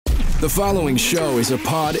The following show is a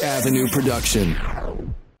Pod Avenue production.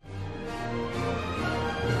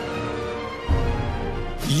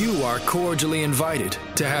 You are cordially invited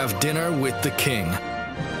to have dinner with the King.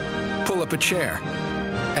 Pull up a chair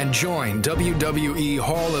and join WWE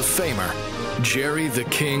Hall of Famer Jerry the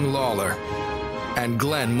King Lawler and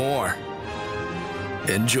Glenn Moore.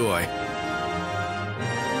 Enjoy.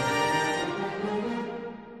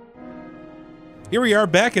 Here we are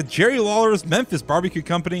back at Jerry Lawler's Memphis Barbecue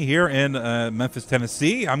Company here in Memphis,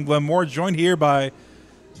 Tennessee. I'm Glenn Moore, joined here by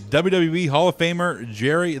WWE Hall of Famer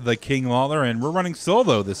Jerry the King Lawler, and we're running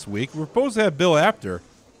solo this week. We're supposed to have Bill Apter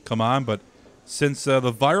come on, but since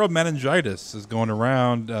the viral meningitis is going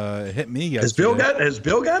around, it hit me yesterday. Has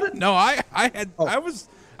Bill got it? No, I was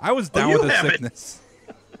down with the sickness.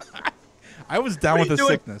 I was down with the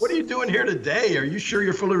sickness. What are you doing here today? Are you sure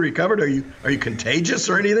you're fully recovered? Are you contagious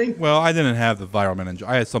or anything? Well, I didn't have the viral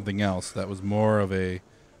meningitis. I had something else that was more of a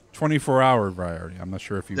 24-hour variety. I'm not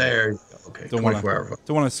sure if you don't want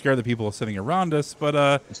to scare the people sitting around us, but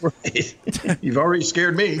that's right. You've already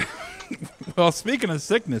scared me. Well, speaking of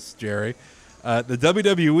sickness, Jerry, the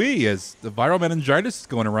WWE is the viral meningitis is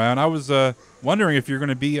going around. I was wondering if you're going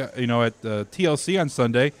to be at TLC on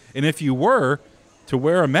Sunday, and if you were, to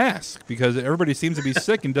wear a mask, because everybody seems to be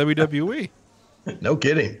sick in WWE. No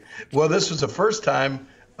kidding. Well, this was the first time.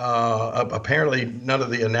 Apparently, none of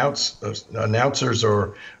the announcers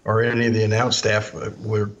or any of the announce staff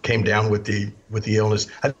came down with the illness.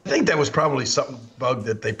 I think that was probably some bug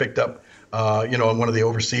that they picked up, on one of the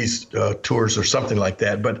overseas tours or something like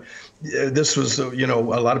that. But this was, a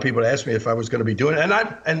lot of people asked me if I was going to be doing it,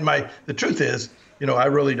 and the truth is, I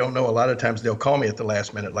really don't know. A lot of times they'll call me at the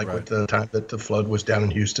last minute, like with the time that the flood was down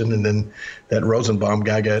in Houston, and then that Rosenbaum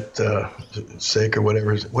guy got sick or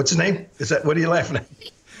whatever. What's his name? What are you laughing at?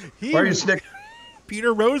 Why are you snickering?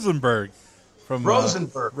 Peter Rosenberg from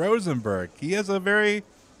Rosenberg. Rosenberg. He has a very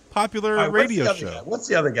popular radio show. What's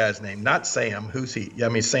the other guy's name? Not Sam. Who's he?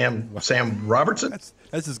 Sam Robertson?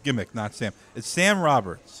 That's his gimmick, not Sam. It's Sam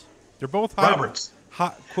Roberts. They're both Roberts.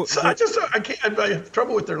 So I have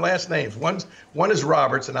trouble with their last names. One is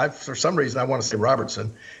Roberts, and for some reason I want to say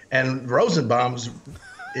Robertson, and Rosenbaum's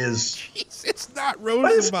is. Jeez, it's not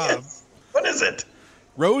Rosenbaum. What is it?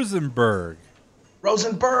 Rosenberg.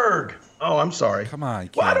 Oh, I'm sorry. Come on.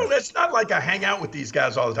 Well, it's not like I hang out with these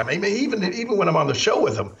guys all the time. I mean, even when I'm on the show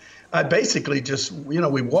with them, I basically just, we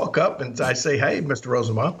walk up and I say, "Hey, Mr.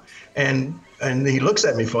 Rosenbaum," and he looks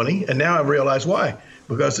at me funny, and now I realize why.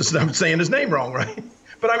 Because I'm saying his name wrong, right?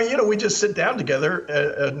 But I mean, we just sit down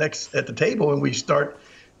together next at the table and we start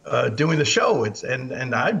doing the show.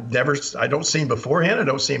 And I don't see him beforehand. I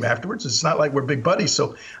don't see him afterwards. It's not like we're big buddies.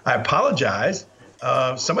 So I apologize.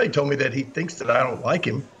 Somebody told me that he thinks that I don't like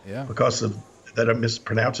him because that I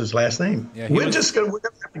mispronounce his last name. Yeah, we're gonna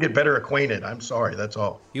have to get better acquainted. I'm sorry. That's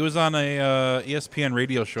all. He was on a ESPN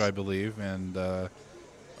radio show, I believe, and a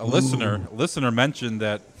listener mentioned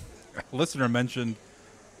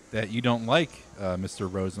that you don't like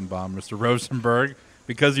Mr. Rosenbaum, Mr. Rosenberg,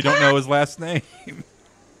 because you don't know his last name.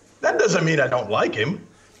 That doesn't mean I don't like him.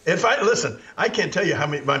 I can't tell you how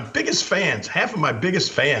many half of my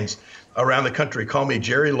biggest fans around the country call me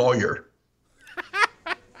Jerry Lawyer.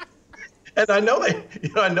 And I know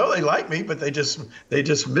they like me, but they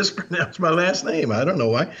just mispronounce my last name. I don't know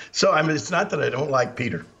why. So I mean, it's not that I don't like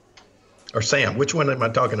Peter or Sam. Which one am I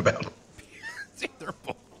talking about? They're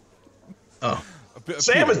both. Oh.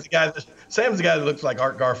 Sam is the guy that looks like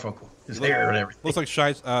Art Garfunkel. His hair and everything. Looks like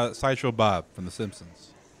Sideshow Bob from The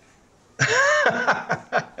Simpsons.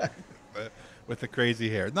 With the crazy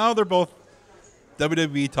hair. No, they're both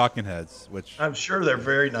WWE talking heads, which I'm sure they're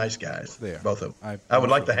very nice guys. They are. Both of them. I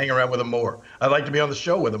would like to hang around with them more. I'd like to be on the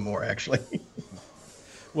show with them more, actually.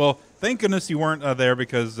 Well, thank goodness you weren't there,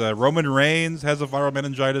 because Roman Reigns has a viral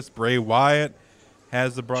meningitis. Bray Wyatt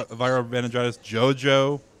has the viral meningitis.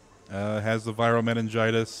 JoJo has the viral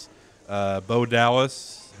meningitis. Bo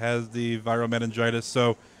Dallas has the viral meningitis.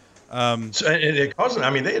 So it caused. I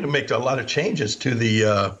mean, they had to make a lot of changes to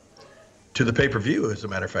the pay-per-view. As a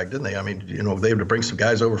matter of fact, didn't they? I mean, they had to bring some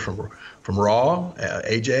guys over from Raw,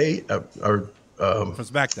 AJ, or from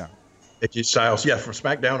SmackDown. AJ Styles, from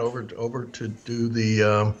SmackDown over to do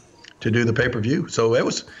the pay-per-view. So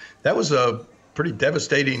that was a pretty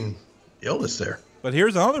devastating illness there. But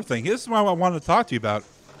here's another thing. This is what I wanted to talk to you about.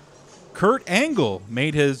 Kurt Angle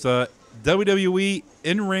made his WWE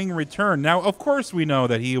in-ring return. Now, of course, we know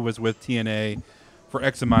that he was with TNA for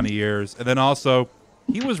X amount of years, and then also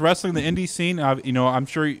he was wrestling the indie scene. I'm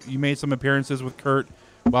sure you made some appearances with Kurt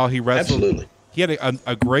while he wrestled. Absolutely. He had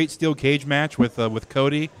a great steel cage match with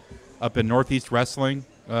Cody up in Northeast Wrestling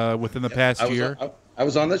within the past year. I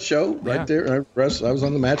was on that show right there. I was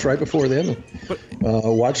on the match right before then.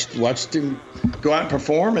 Watched him go out and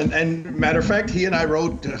perform. And matter of fact, he and I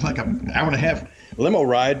rode like an hour and a half limo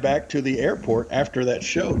ride back to the airport after that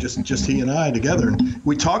show. Just he and I together. And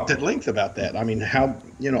we talked at length about that. I mean, how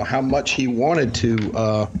much he wanted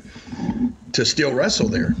to still wrestle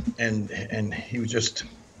there, and he was just.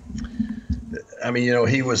 I mean,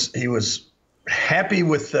 he was happy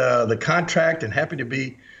with the contract and happy to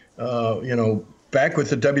be, back with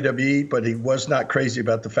the WWE, but he was not crazy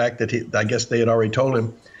about the fact that I guess they had already told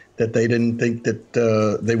him that they didn't think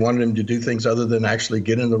that they wanted him to do things other than actually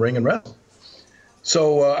get in the ring and wrestle.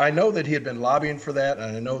 So I know that he had been lobbying for that,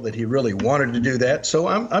 and I know that he really wanted to do that. So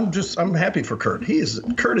I'm happy for Kurt.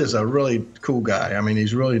 Kurt is a really cool guy. I mean,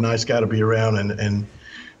 he's a really nice guy to be around, and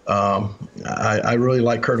I really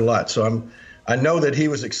like Kurt a lot. So I know that he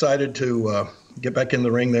was excited to get back in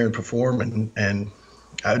the ring there and perform. And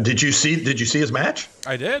did you see his match?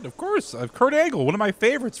 I did, of course. Kurt Angle, one of my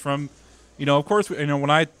favorites from, of course,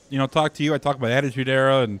 when I talk to you, I talk about Attitude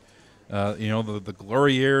Era and the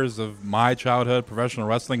glory years of my childhood professional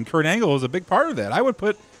wrestling. Kurt Angle was a big part of that. I would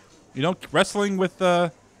put, wrestling with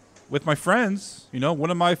my friends.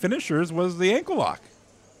 One of my finishers was the ankle lock.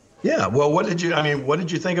 Yeah. Well, what did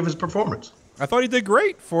you think of his performance? I thought he did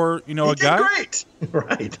great for, a guy. He did great.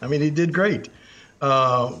 Right. I mean, he did great.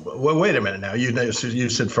 Well, wait a minute now. You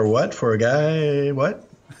said for what? For a guy, what?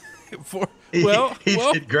 He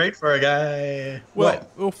did great for a guy.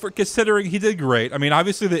 Well, for considering he did great. I mean,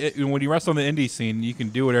 obviously, when you wrestle on the indie scene, you can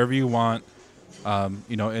do whatever you want,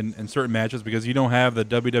 in certain matches because you don't have the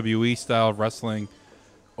WWE style of wrestling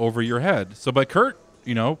over your head. So, but Kurt,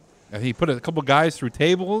 he put a couple guys through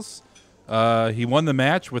tables. He won the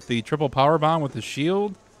match with the triple powerbomb with the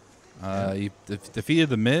Shield. He defeated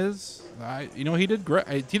the Miz. He did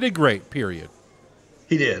great. He did great. Period.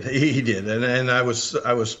 He did. He did, and I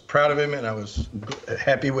was proud of him, and I was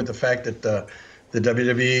happy with the fact that the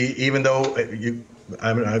WWE, even though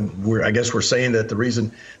I guess we're saying that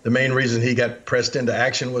the main reason he got pressed into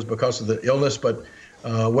action was because of the illness, but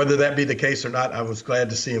whether that be the case or not, I was glad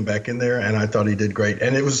to see him back in there, and I thought he did great.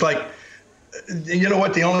 And it was like,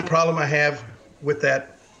 what the only problem I have with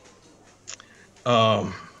that,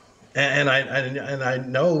 and I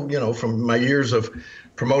know, from my years of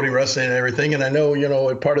promoting wrestling and everything, and I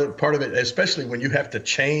know, part of it, especially when you have to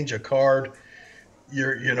change a card,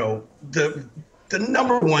 the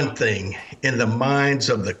number one thing in the minds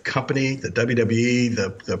of the company, the WWE,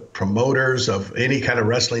 the promoters of any kind of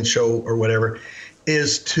wrestling show or whatever,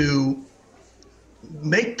 is to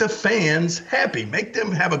make the fans happy, make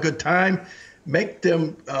them have a good time, make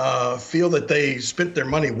them feel that they spent their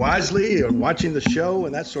money wisely on watching the show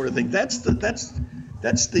and that sort of thing. That's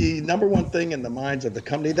the number one thing in the minds of the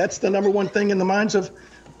company. That's the number one thing in the minds of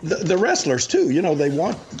the wrestlers too. They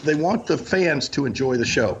want the fans to enjoy the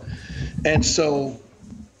show. And so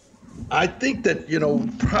I think that,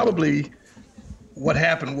 probably what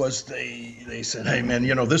happened was they said, hey man,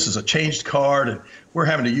 this is a changed card and we're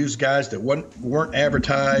having to use guys that weren't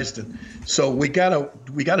advertised. And so we gotta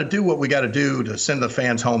do what we gotta do to send the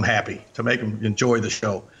fans home happy, to make them enjoy the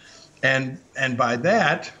show. And by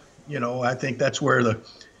that, I think that's where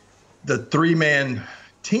the three-man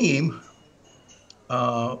team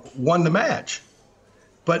won the match.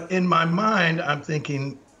 But in my mind, I'm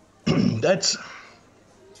thinking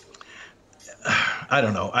I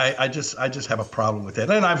don't know. I just have a problem with that.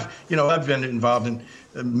 And I've been involved in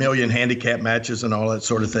a million handicap matches and all that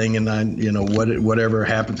sort of thing. And whatever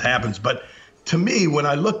happens. But to me, when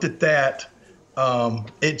I looked at that,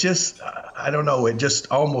 it just, I don't know. It just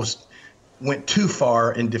almost went too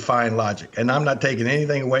far in defying logic. And I'm not taking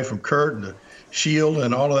anything away from Kurt and the Shield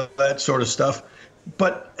and all of that sort of stuff.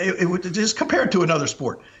 But it would just compare it to another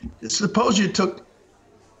sport. Suppose you took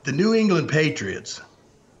the New England Patriots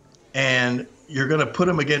and you're going to put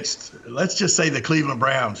them against, let's just say, the Cleveland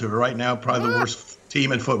Browns, who are right now probably the worst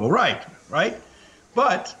team in football. Right.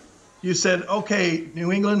 But you said, okay,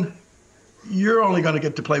 New England, you're only going to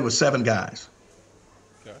get to play with 7 guys.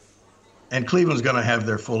 Okay. And Cleveland's going to have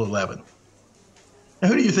their full 11. Now,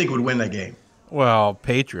 who do you think would win that game? Well,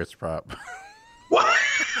 Patriots, prop. What?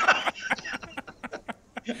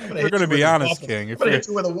 We're going to be honest, King. I'm going to hit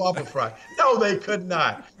you with a waffle fry. No, they could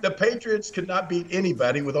not. The Patriots could not beat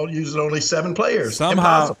anybody with using only 7 players.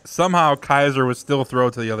 Somehow Kaiser would still throw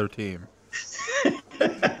to the other team.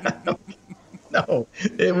 No,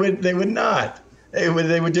 they would not. They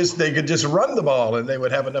could just run the ball and they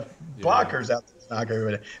would have enough blockers out there to knock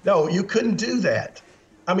everybody. No, you couldn't do that.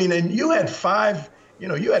 I mean, and you had 5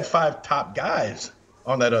 top guys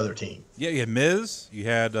on that other team. Yeah, you had Miz, you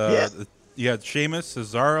had Sheamus,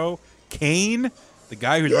 Cesaro, Kane. the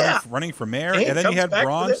guy who's running for mayor, and then you had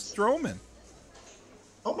Braun Strowman.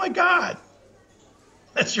 Oh my God,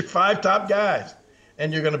 that's your 5 top guys,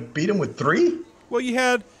 and you're going to beat them with 3? Well,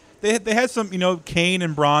 they had some, Kane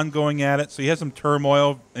and Braun going at it, so you had some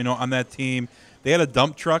turmoil, on that team. They had a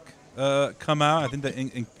dump truck come out. I think that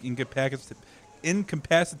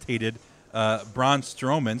incapacitated Braun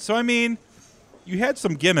Strowman. So I mean, you had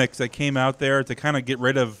some gimmicks that came out there to kind of get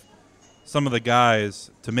rid of some of the guys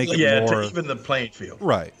to make it more to even the playing field.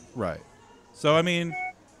 Right. So I mean,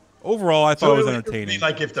 overall, I thought it was entertaining. It would be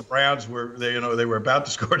like if the Browns were, they were about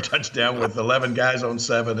to score a touchdown with 11 guys on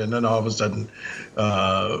 7, and then all of a sudden,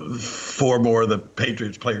 4 more of the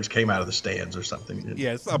Patriots players came out of the stands or something.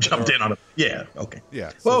 Yeah, jumped in on it. Yeah, okay.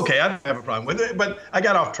 Yeah. Well, okay, I don't have a problem with it, but I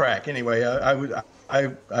got off track anyway.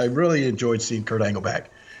 I really enjoyed seeing Kurt Angle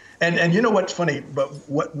back, and you know what's funny? But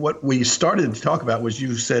what we started to talk about was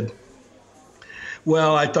you said,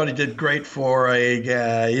 well, I thought he did great for a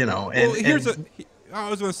guy, And, I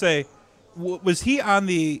was going to say, was he on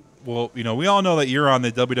the? Well, we all know that you're on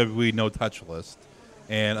the WWE no touch list,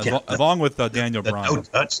 and along with Daniel Bryan. No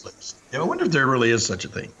touch list. Yeah, I wonder if there really is such a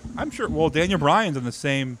thing. I'm sure. Well, Daniel Bryan's in the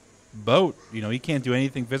same boat. He can't do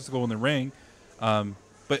anything physical in the ring.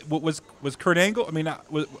 But was Kurt Angle? I mean,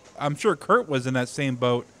 I'm sure Kurt was in that same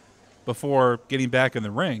boat before getting back in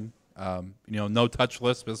the ring. No touch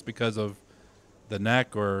list just because of the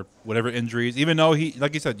neck or whatever injuries. Even though he,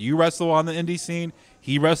 like you said, you wrestle on the indie scene,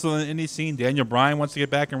 he wrestled on the indie scene. Daniel Bryan wants to get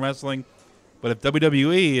back in wrestling, but if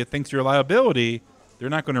WWE thinks you're a liability, they're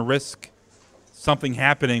not going to risk something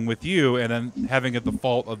happening with you and then having it the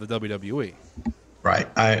fault of the WWE. Right,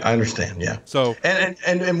 I understand. Yeah. So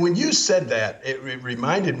and when you said that, it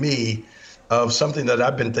reminded me of something that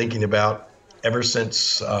I've been thinking about ever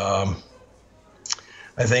since I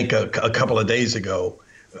think a couple of days ago.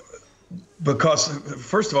 Because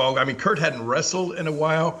first of all, I mean, Kurt hadn't wrestled in a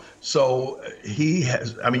while, so he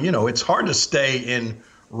has. I mean, it's hard to stay in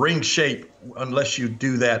ring shape unless you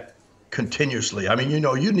do that continuously. I mean,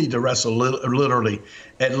 you need to wrestle literally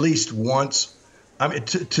at least once. I mean,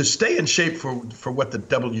 to stay in shape for what the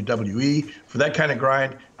WWE, for that kind of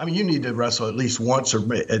grind, I mean, you need to wrestle at least once or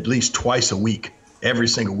at least twice a week, every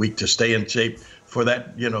single week, to stay in shape for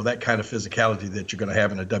that, that kind of physicality that you're going to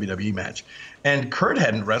have in a WWE match. And Kurt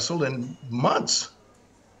hadn't wrestled in months,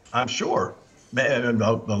 I'm sure, a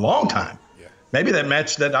long time. Yeah. Maybe that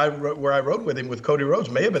match where I rode with him with Cody Rhodes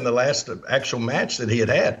may have been the last actual match that he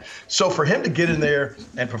had. So for him to get in there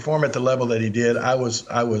and perform at the level that he did, I was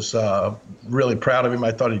really proud of him.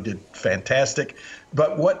 I thought he did fantastic.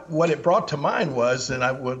 But what it brought to mind was,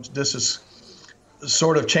 this is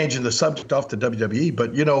sort of changing the subject off to WWE,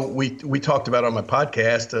 but we talked about on my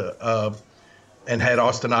podcast and had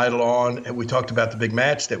Austin Idol on, and we talked about the big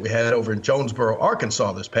match that we had over in Jonesboro,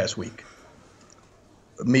 Arkansas this past week.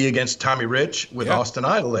 Me against Tommy Rich with Austin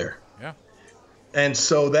Idol there. Yeah. And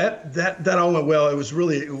so that all went well. It was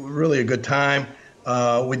really a good time.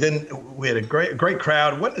 We had a great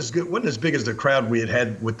crowd. Wasn't as big as the crowd we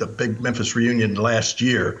had with the big Memphis reunion last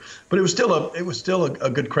year, but it was still a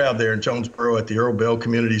good crowd there in Jonesboro at the Earl Bell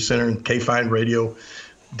Community Center, and K-Fine Radio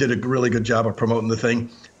did a really good job of promoting the thing.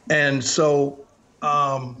 And so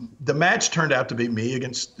the match turned out to be me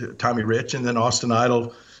against Tommy Rich, and then Austin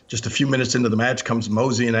Idol, just a few minutes into the match, comes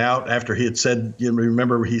moseying out after he had said,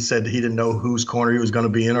 remember he said he didn't know whose corner he was going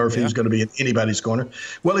to be in or if he was going to be in anybody's corner.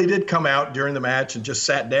 Well, he did come out during the match and just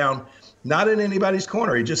sat down, not in anybody's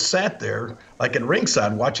corner. He just sat there like at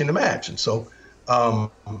ringside watching the match. And so,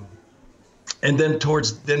 and then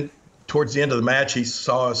towards the end of the match, he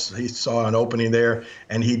saw an opening there,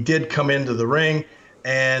 and he did come into the ring,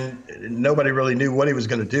 and nobody really knew what he was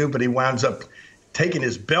going to do, but he winds up taking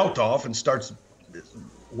his belt off and starts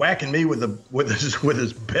whacking me with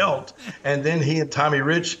his belt, and then he and Tommy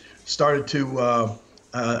Rich started to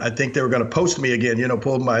I think they were going to post me again,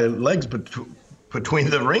 pull my legs between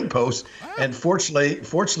the ring posts, and fortunately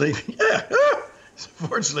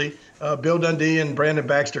Bill Dundee and Brandon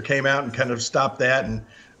Baxter came out and kind of stopped that, and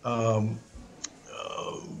I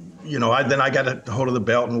got a hold of the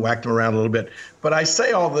belt and whacked him around a little bit. But I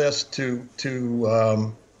say all this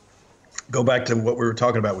to go back to what we were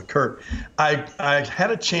talking about with Kurt. I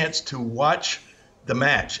had a chance to watch the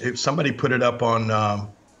match. Somebody put it up on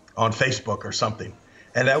Facebook or something,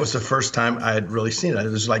 and that was the first time I had really seen it. It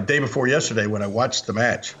was like day before yesterday when I watched the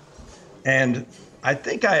match, and I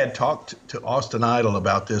think I had talked to Austin Idol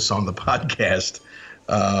about this on the podcast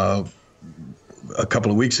a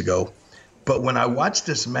couple of weeks ago. But when I watched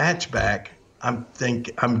this match back, I'm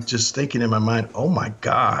just thinking in my mind, oh my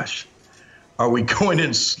gosh, are we going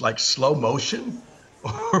in like slow motion?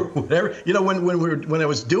 or whatever. You know, when I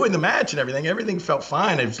was doing the match and everything felt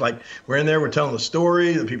fine. It was like we're in there, we're telling the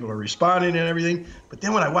story, the people are responding and everything. But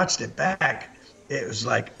then when I watched it back, it was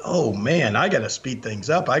like, oh man, I got to speed things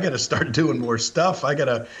up. I got to start doing more stuff. I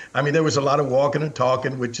mean, there was a lot of walking and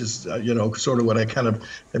talking, which is, you know, sort of what I kind of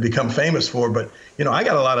have become famous for. But, you know, I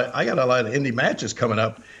got a lot of indie matches coming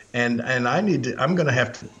up, and I'm going to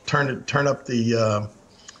have to turn up the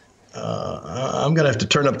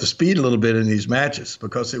speed a little bit in these matches,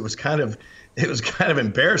 because it was kind of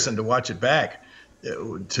embarrassing to watch it back,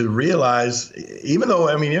 to realize, even though,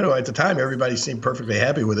 I mean, you know, at the time everybody seemed perfectly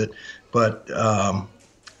happy with it, but I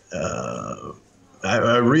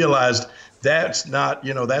realized that's not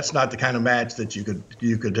the kind of match that you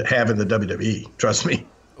could have in the WWE. Trust me.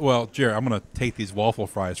 Well, Jerry, I'm going to take these waffle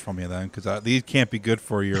fries from you then, because these can't be good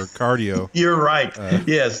for your cardio. You're right.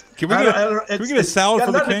 Yes. Can we get a salad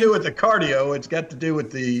for the king? It's got nothing to do with the cardio. It's got to do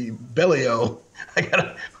with the belly-o. We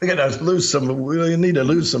need to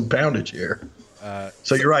lose some poundage here.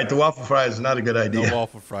 So you're right. The waffle fries is not a good idea. No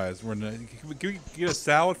waffle fries. Can we get a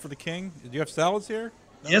salad for the king? Do you have salads here?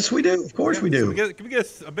 No? Yes, we do. Of course we do. So can we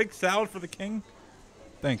get a big salad for the king?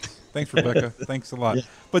 Thanks, Rebecca. Thanks a lot. Yeah.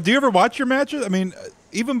 But do you ever watch your matches? I mean,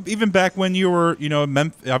 even back when you were, you know,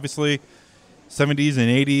 obviously 70s and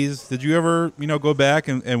 80s, did you ever, you know, go back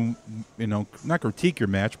and you know, not critique your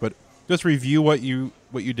match, but just review what you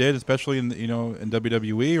did, especially in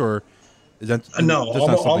WWE, or is that no,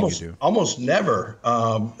 almost never,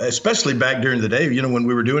 especially back during the day, you know, when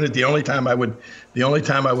we were doing it. The only time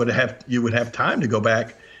you would have time to go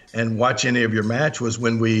back and watch any of your match was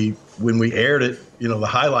when we aired it, you know, the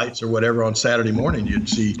highlights or whatever on Saturday morning. You'd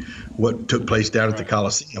see what took place down at the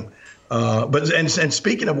Coliseum. But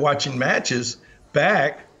speaking of watching matches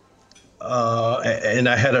back, and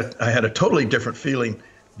I had a totally different feeling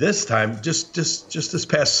this time. Just this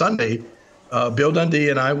past Sunday, Bill Dundee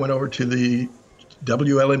and I went over to the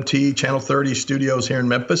WLMT Channel 30 studios here in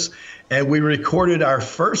Memphis, and we recorded our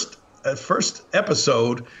first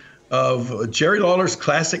episode of Jerry Lawler's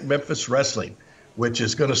Classic Memphis Wrestling, which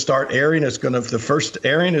is going to start airing. The first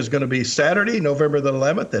airing is going to be Saturday, November the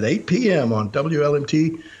 11th at 8 p.m. on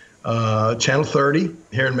WLMT Channel 30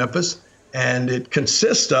 here in Memphis. And it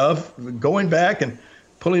consists of going back and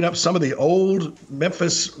pulling up some of the old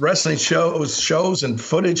Memphis wrestling shows and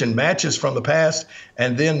footage and matches from the past,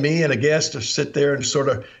 and then me and a guest to sit there and sort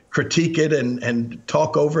of critique it and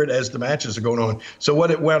talk over it as the matches are going on. So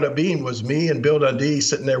what it wound up being was me and Bill Dundee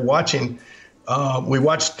sitting there watching. We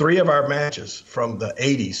watched 3 of our matches from the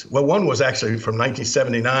 80s. Well, one was actually from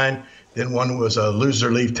 1979. Then one was a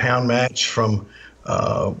loser leave town match from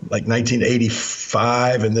like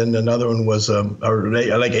 1985, and then another one was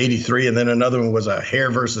like 83, and then another one was a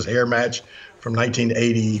hair versus hair match from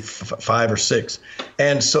 1985 or 6.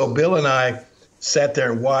 And so Bill and I sat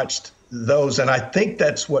there and watched those, and I think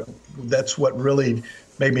that's what really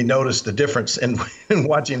made me notice the difference in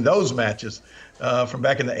watching those matches from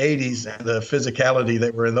back in the 80s, and the physicality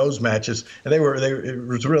that were in those matches. And it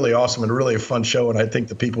was really awesome and really a fun show. And I think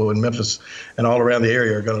the people in Memphis and all around the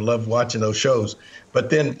area are going to love watching those shows. But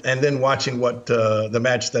then watching what the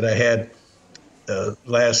match that I had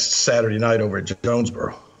last Saturday night over at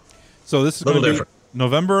Jonesboro. So this is going to be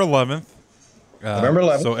November 11th. November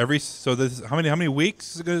 11th. So this is how many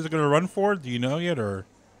weeks is it going to run for? Do you know yet, or?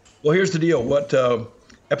 Well, here's the deal. What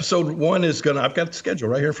episode 1 is going to? I've got the schedule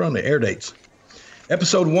right here in front of me. Air dates.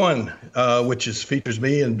 Episode 1, which features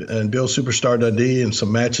me and Bill Superstar Dundee and some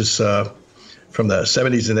matches from the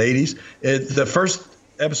 70s and 80s. The first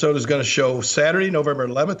episode is going to show Saturday, November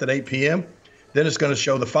 11th at 8 p.m. Then it's going to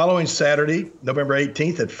show the following Saturday, November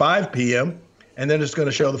 18th at 5 p.m. And then it's going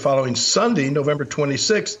to show the following Sunday, November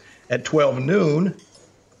 26th at 12 noon.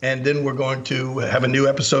 And then we're going to have a new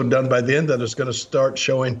episode done by then that is going to start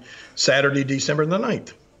showing Saturday, December the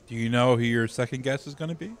 9th. Do you know who your second guest is going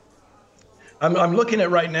to be? I'm looking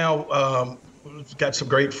at right now. We've got some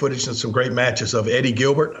great footage and some great matches of Eddie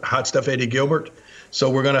Gilbert, Hot Stuff Eddie Gilbert.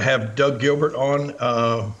 So we're going to have Doug Gilbert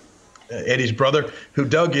on, Eddie's brother, who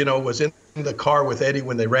Doug, you know, was in the car with Eddie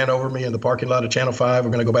when they ran over me in the parking lot of Channel 5.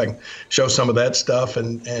 We're going to go back and show some of that stuff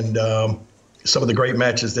and some of the great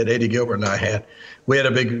matches that Eddie Gilbert and I had. We had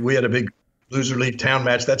a big loser leave town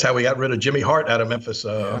match. That's how we got rid of Jimmy Hart out of Memphis.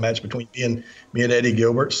 A match between me and Eddie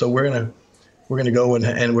Gilbert. So we're gonna go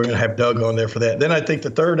and we're gonna have Doug on there for that. Then I think the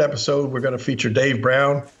third episode we're gonna feature Dave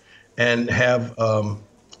Brown and have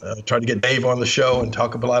try to get Dave on the show and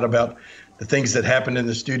talk a lot about the things that happened in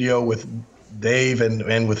the studio with Dave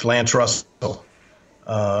and with Lance Russell.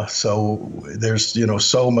 So there's, you know,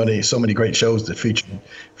 so many great shows that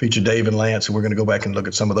feature Dave and Lance, and we're going to go back and look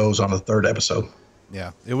at some of those on the third episode.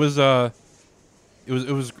 Yeah, it was a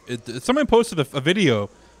Someone posted a video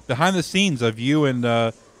behind the scenes of you and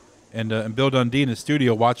Bill Dundee in the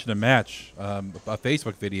studio watching a match, a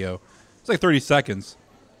Facebook video. It's like 30 seconds,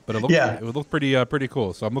 but it looked pretty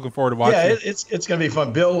cool. So I'm looking forward to watching. Yeah, it's going to be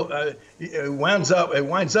fun. Bill, it winds up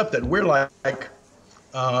that we're like.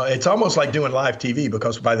 It's almost like doing live TV,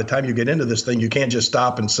 because by the time you get into this thing, you can't just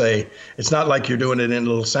stop and say, it's not like you're doing it in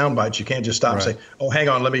little sound bites. You can't just stop and say, oh, hang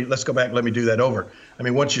on, let's go back, let me do that over. I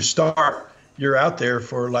mean, once you start, you're out there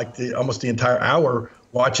for like almost the entire hour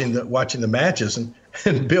watching the matches.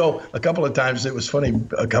 And Bill, a couple of times, it was funny,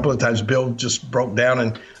 a couple of times Bill just broke down,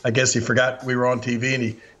 and I guess he forgot we were on TV, and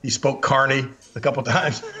he spoke Carney a couple of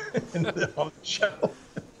times on the show.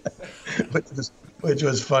 Which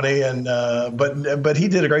was funny, and but he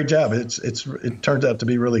did a great job. It turns out to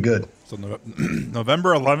be really good. So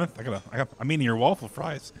November 11th, I'm eating your waffle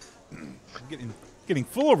fries. I'm getting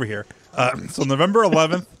full over here. So November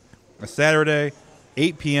 11th, a Saturday,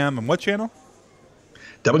 8 p.m. on what channel?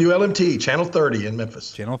 WLMT, Channel 30 in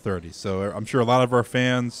Memphis. Channel 30. So I'm sure a lot of our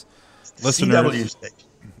fans, listeners, CW station.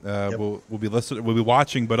 will be listening, will be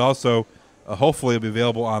watching, but also hopefully it'll be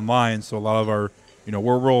available online. So a lot of our,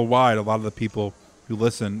 we're worldwide. A lot of the people who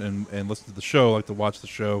listen and listen to the show like to watch the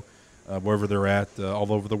show wherever they're at,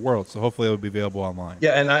 all over the world. So hopefully it will be available online.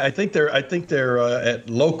 Yeah, and I think they're at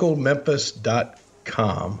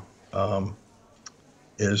localmemphis.com.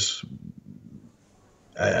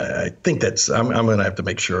 I think that's I'm going to have to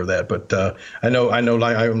make sure of that, but I know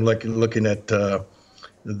like I'm looking at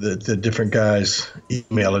the different guys'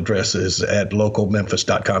 email addresses at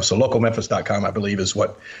localmemphis.com. So localmemphis.com, I believe, is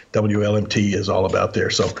what WLMT is all about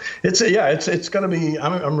there. So it's going to be.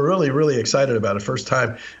 I'm really, really excited about it. First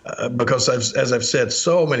time, because as I've said,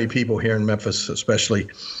 so many people here in Memphis, especially,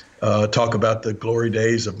 talk about the glory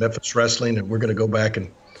days of Memphis wrestling, and we're going to go back and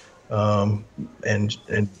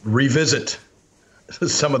revisit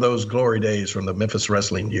some of those glory days from the Memphis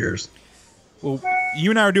wrestling years. Well, you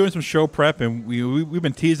and I are doing some show prep, and we've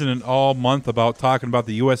been teasing it all month about talking about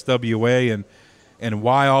the USWA and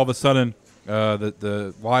why all of a sudden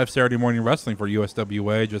the live Saturday morning wrestling for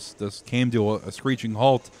USWA just came to a screeching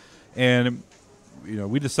halt. And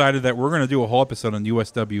we decided that we're going to do a whole episode on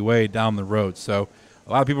USWA down the road. So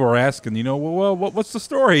a lot of people are asking, well, what's the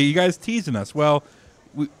story? You guys teasing us? Well,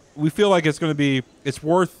 we feel like it's going to be it's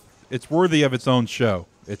worthy of its own show.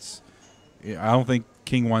 I don't think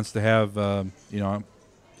King wants to have a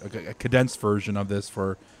condensed version of this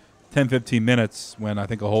for 10-15 minutes when I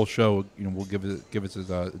think a whole show will give it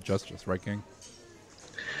his justice, right, King?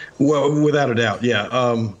 Well, without a doubt,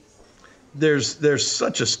 yeah. There's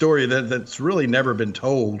such a story that's really never been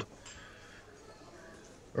told,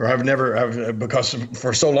 or because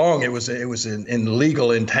for so long it was in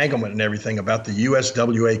legal entanglement and everything about the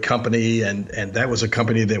USWA company, and that was a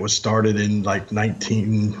company that was started in like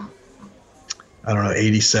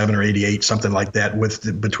 87 or 88, something like that,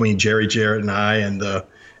 between Jerry Jarrett and I and the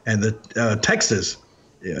Texas,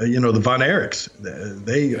 the Von Erichs.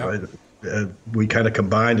 We kind of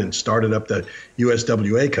combined and started up the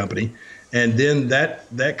USWA company, and then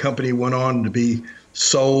that company went on to be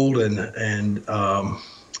sold, and then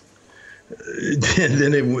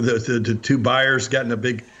the two buyers got in a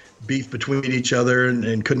big beef between each other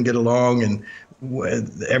and couldn't get along, and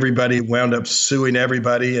everybody wound up suing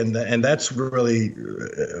everybody, and that's really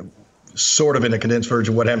sort of in a condensed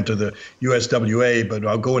version what happened to the USWA. But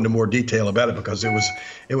I'll go into more detail about it because it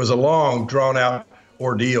was a long, drawn out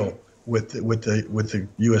ordeal with the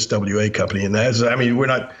USWA company, and we're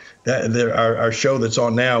not. Our show that's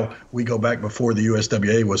on now, we go back before the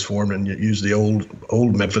USWA was formed and use the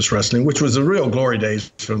old Memphis wrestling, which was the real glory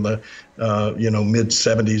days from the mid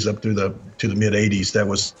 70s up to the mid 80s. That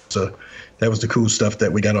was the cool stuff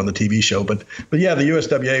that we got on the TV show. But yeah, the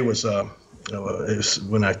USWA was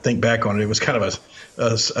when I think back on it, it was kind of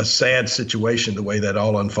a sad situation the way that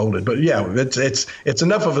all unfolded. But yeah, it's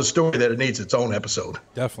enough of a story that it needs its own episode.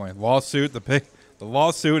 Definitely lawsuit, the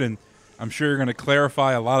lawsuit, and I'm sure you're going to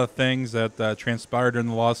clarify a lot of things that transpired during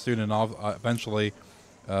the lawsuit, and eventually,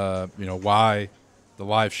 why the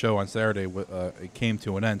live show on Saturday it came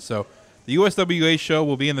to an end. So the USWA show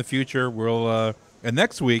will be in the future. We'll and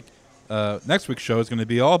next week's show is going to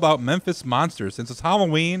be all about Memphis monsters, since it's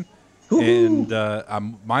Halloween. Ooh. And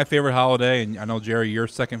my favorite holiday, and I know, Jerry, your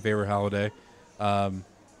second favorite holiday.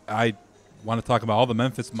 I want to talk about all the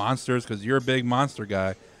Memphis monsters because you're a big monster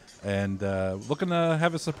guy. And looking to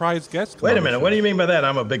have a surprise guest. Wait a minute. What do you mean by that?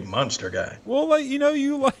 I'm a big monster guy. Well, when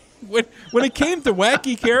it came to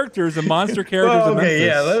wacky characters and monster characters in Memphis.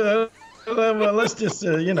 Yeah. Let's just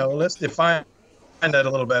let's define that a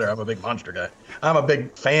little better. I'm a big monster guy. I'm a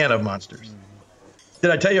big fan of monsters.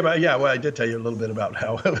 Did I tell you about? Yeah, well, I did tell you a little bit about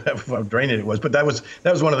how draining it was. But that was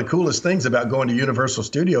one of the coolest things about going to Universal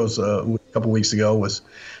Studios a couple weeks ago was,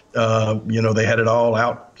 they had it all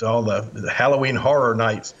out, all the Halloween horror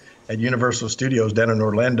nights at Universal Studios down in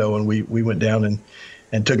Orlando, and we went down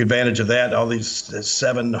and took advantage of that. All these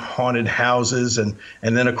 7 haunted houses, and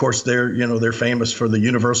then of course they're famous for the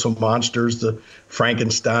Universal monsters, the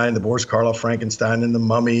Frankenstein, the Boris Karloff Frankenstein, and the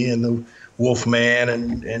Mummy, and the Wolfman,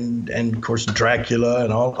 and of course Dracula,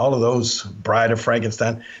 and all of those, Bride of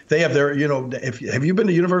Frankenstein. They have their, have you been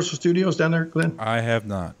to Universal Studios down there, Glenn? I have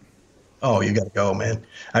not. Oh, you got to go, man.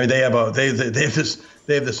 I mean, they have this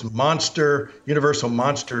Universal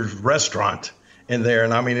Monsters restaurant in there,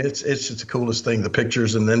 and I mean it's just the coolest thing. The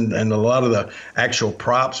pictures, and a lot of the actual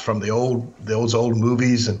props from those old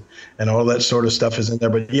movies, and all that sort of stuff is in there.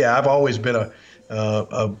 But yeah, I've always been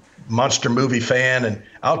a monster movie fan, and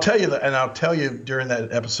I'll tell you during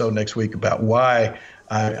that episode next week about why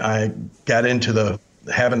I got into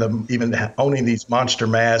even owning these monster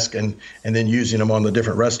masks and then using them on the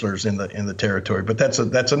different wrestlers in the territory. But that's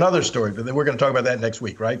another story. But then we're going to talk about that next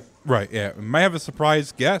week, right? Right. Yeah. We might have a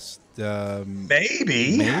surprise guest.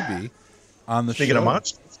 Maybe on the show. Speaking of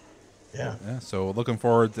monsters. Yeah. So looking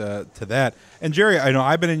forward to that. And Jerry, I know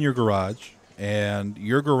I've been in your garage, and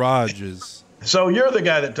your garage is. So you're the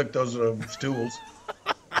guy that took those tools.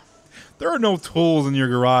 There are no tools in your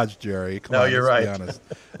garage, Jerry. Come on, you're right. Be honest.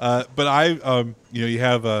 But you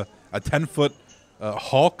have a 10-foot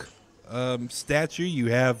Hulk statue.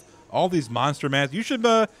 You have all these monster masks. You should,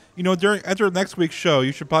 after next week's show,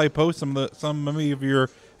 you should probably post some of your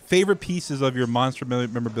favorite pieces of your monster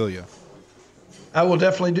memorabilia. I will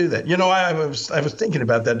definitely do that. I was thinking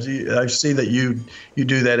about that. I see that you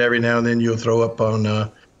do that every now and then. You'll throw up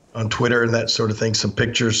on Twitter and that sort of thing some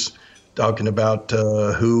pictures talking about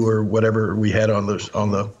who or whatever we had on the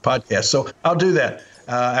podcast. So I'll do that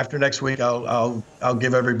after next week. I'll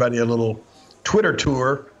give everybody a little Twitter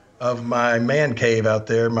tour of my man cave out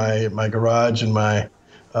there, my garage, and my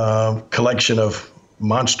collection of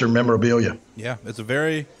monster memorabilia. Yeah, it's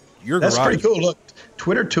your That's garage. Pretty cool. Look,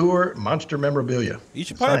 Twitter tour, monster memorabilia. You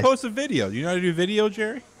should probably post a video. Do you know how to do video,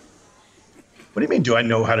 Jerry? What do you mean? Do I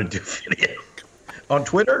know how to do video? On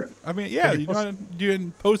Twitter? I mean, yeah. Do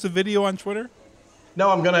you post a video on Twitter?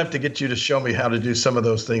 No, I'm going to have to get you to show me how to do some of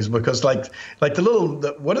those things because like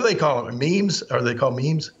the what do they call them? Memes? Are they called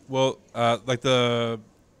memes? Well, like the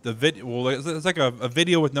video. Well, it's like a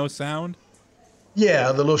video with no sound.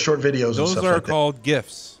 Yeah, the little short videos. Those and stuff are like called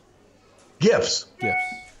GIFs. GIFs.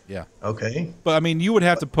 Yeah. Okay. But I mean, you would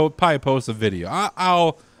have to probably post a video.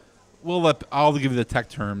 I'll give you the tech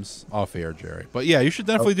terms off air, Jerry. But yeah, you should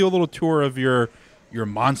definitely do a little tour of your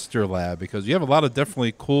monster lab because you have a lot of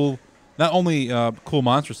definitely cool, not only cool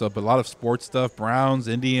monster stuff, but a lot of sports stuff, Browns,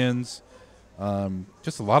 Indians,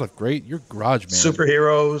 just a lot of great. Your garage, man.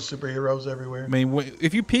 Superheroes everywhere. I mean,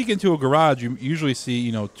 if you peek into a garage, you usually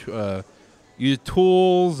see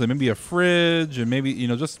tools and maybe a fridge and maybe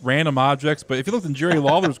just random objects. But if you look in Jerry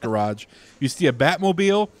Lawler's garage, you see a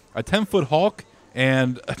Batmobile, a 10-foot Hulk,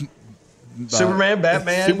 and Superman,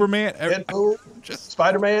 Batman, Deadpool,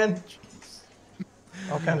 Spider-Man.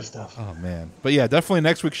 All kind of stuff. Oh, man. But, yeah, definitely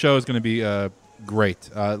next week's show is going to be great.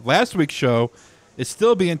 Last week's show is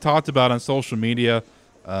still being talked about on social media.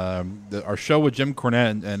 Our show with Jim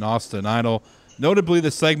Cornette and Austin Idol. Notably,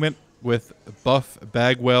 the segment with Buff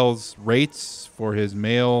Bagwell's rates for his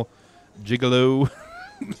male gigolo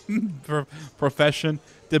profession.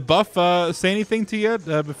 Did Buff say anything to you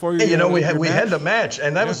before you? Hey, we had the match,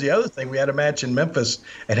 and that was the other thing. We had a match in Memphis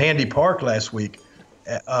at Handy Park last week.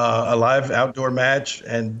 A live outdoor match,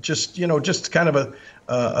 and just kind of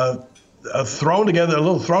a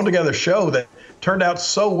little thrown together show that turned out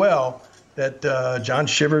so well that John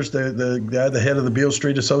Shivers, the head of the Beale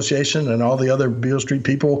Street Association, and all the other Beale Street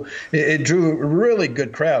people, it drew a really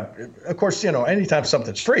good crowd. Of course, anytime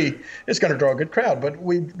something's free, it's going to draw a good crowd. But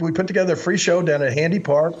we put together a free show down at Handy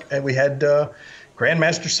Park, and we had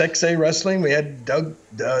Grandmaster Sexay Wrestling. We had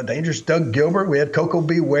Dangerous Doug Gilbert. We had Coco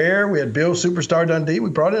Beware. We had Bill Superstar Dundee.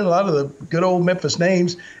 We brought in a lot of the good old Memphis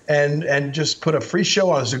names and just put a free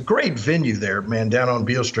show on. It's a great venue there, man, down on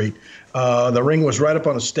Beale Street. The ring was right up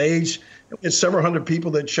on a stage. It's several hundred people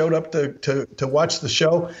that showed up to watch the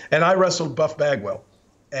show, and I wrestled Buff Bagwell.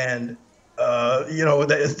 And I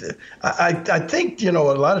think a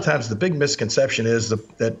lot of times the big misconception is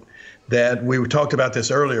that we talked about this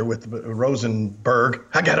earlier with Rosenberg.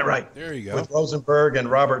 I got it right. There you go. With Rosenberg and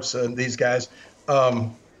Roberts and these guys. I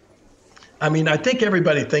think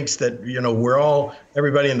everybody thinks that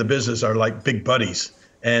everybody in the business are like big buddies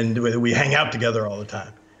and we hang out together all the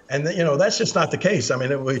time. And that's just not the case. I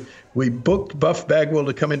mean, we booked Buff Bagwell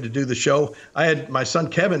to come in to do the show. I had my son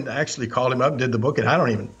Kevin actually called him up and did the booking. I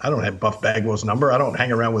don't have Buff Bagwell's number. I don't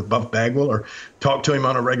hang around with Buff Bagwell or talk to him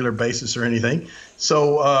on a regular basis or anything.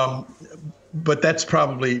 So, but that's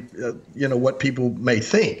probably what people may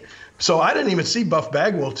think. So I didn't even see Buff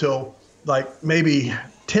Bagwell till like maybe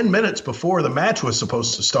 10 minutes before the match was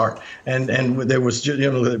supposed to start. And there was,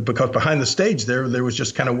 because behind the stage there was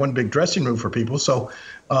just kind of one big dressing room for people. So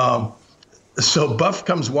Buff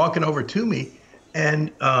comes walking over to me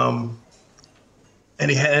and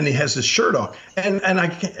he has his shirt on. And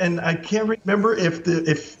I can't remember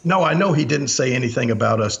I know he didn't say anything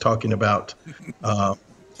about us talking about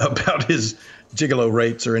his gigolo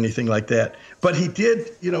rates or anything like that. But he did,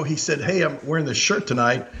 he said, "Hey, I'm wearing this shirt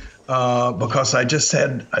tonight because I just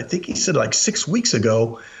had," I think he said like 6 weeks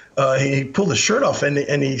ago, he pulled the shirt off and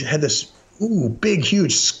he had this big,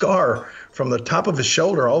 huge scar from the top of his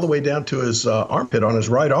shoulder all the way down to his armpit on his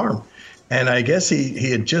right arm. And I guess he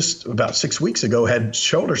had just about 6 weeks ago had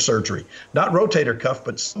shoulder surgery, not rotator cuff,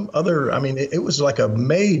 but some other, it was like a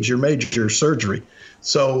major surgery.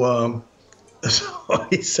 So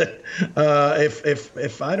he said,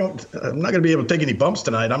 if I'm not going to be able to take any bumps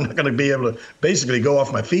tonight, I'm not going to be able to basically go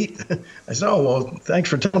off my feet. I said, "Oh, well, thanks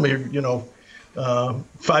for telling me,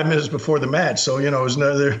 5 minutes before the match." So, it was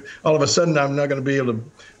all of a sudden I'm not going to be able to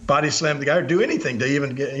body slam the guy or do anything to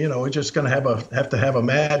even get, we're just going to have to have a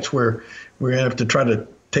match where we're going to have to try to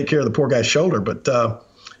take care of the poor guy's shoulder. But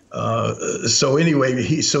so anyway,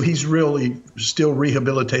 he's really still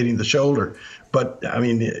rehabilitating the shoulder. But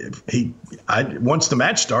once the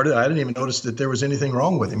match started, I didn't even notice that there was anything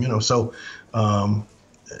wrong with him, So, but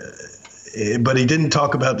he didn't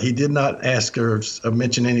he did not ask or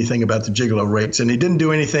mention anything about the gigolo rates, and he didn't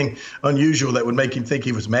do anything unusual that would make him think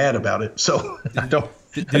he was mad about it. So I don't.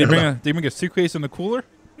 Did he bring a suitcase in the cooler?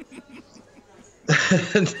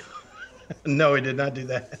 No, he did not do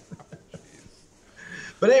that.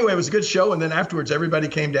 But anyway, it was a good show, and then afterwards, everybody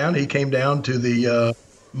came down. He came down to the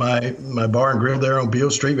my bar and grill there on Beale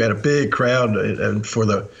Street. We had a big crowd for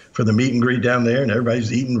the meet and greet down there, and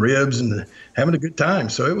everybody's eating ribs and having a good time.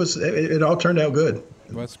 So it all turned out good.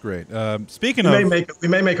 Well, that's great. Speaking of, we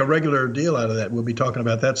may make a regular deal out of that. We'll be talking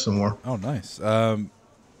about that some more. Oh, nice. Well,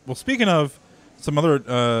 speaking of some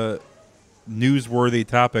other newsworthy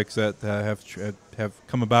topics that have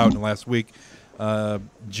come about in the last week,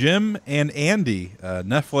 Jim and Andy,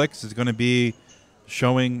 Netflix is going to be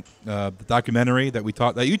showing the documentary that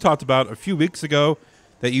you talked about a few weeks ago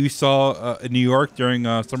that you saw in New York during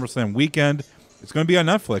SummerSlam weekend. It's going to be on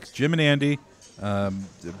Netflix. Jim and Andy,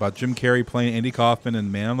 about Jim Carrey playing Andy Kaufman in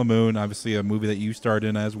Man on the Moon, obviously a movie that you starred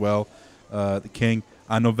in as well, The King,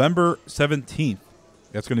 on November 17th.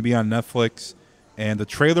 That's going to be on Netflix, and the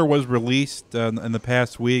trailer was released in the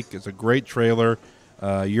past week. It's a great trailer.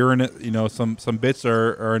 You're in it. Some bits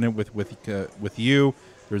are in it with you.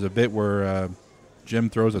 There's a bit where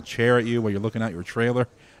Jim throws a chair at you while you're looking at your trailer.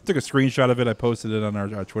 I took a screenshot of it. I posted it on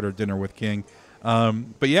our Twitter, Dinner with King.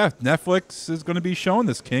 But yeah, Netflix is going to be showing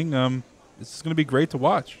this, King. This is going to be great to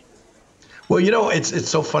watch. Well, it's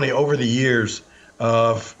so funny. Over the years,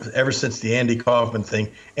 ever since the Andy Kaufman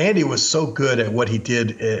thing, Andy was so good at what he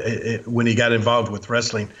did when he got involved with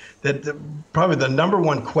wrestling that probably the number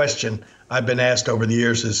one question I've been asked over the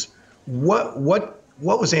years is, what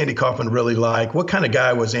was Andy Kaufman really like? What kind of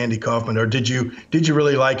guy was Andy Kaufman, or did you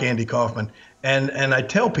really like Andy Kaufman? And I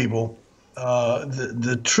tell people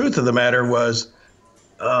the truth of the matter was,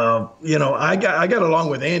 I got along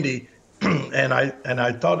with Andy, and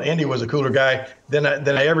I thought Andy was a cooler guy than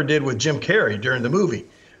I ever did with Jim Carrey during the movie.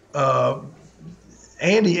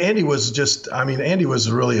 Andy was just, Andy was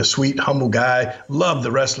really a sweet, humble guy, loved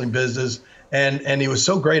the wrestling business. And he was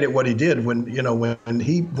so great at what he did when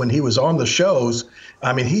he was on the shows.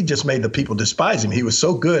 He just made the people despise him. He was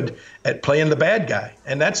so good at playing the bad guy.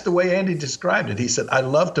 And that's the way Andy described it. He said, "I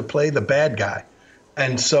love to play the bad guy."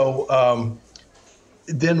 And so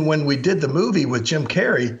then when we did the movie with Jim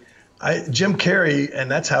Carrey,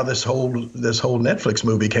 and that's how this whole Netflix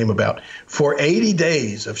movie came about. For 80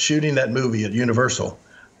 days of shooting that movie at Universal,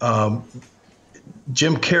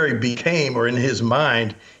 Jim Carrey became, or in his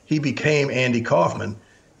mind, he became Andy Kaufman,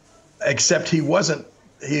 except he wasn't.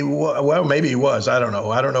 Well, maybe he was. I don't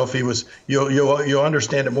know. I don't know if he was. You'll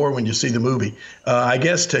understand it more when you see the movie. I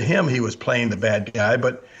guess to him he was playing the bad guy,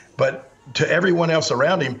 but to everyone else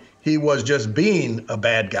around him, he was just being a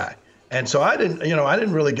bad guy. And so I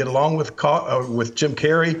didn't really get along with Jim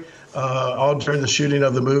Carrey all during the shooting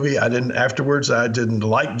of the movie. I didn't afterwards. I didn't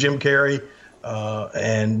like Jim Carrey,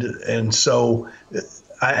 and so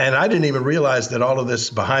I didn't even realize that all of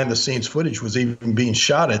this behind the scenes footage was even being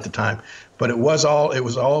shot at the time, but it was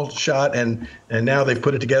all shot, and now they've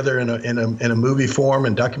put it together in a movie form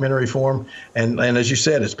and documentary form, and as you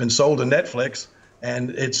said, it's been sold to Netflix,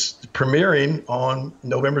 and it's premiering on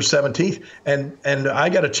November 17th, and I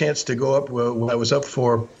got a chance to go up when I was up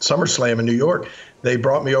for SummerSlam in New York. They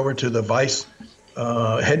brought me over to the Vice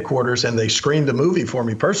headquarters, and they screened the movie for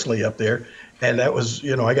me personally up there. And that was,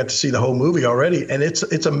 I got to see the whole movie already, and it's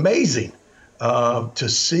amazing to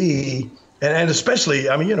see, and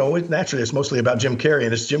especially, I mean, naturally it's mostly about Jim Carrey,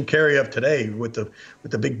 and it's Jim Carrey of today with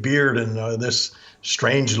the big beard and this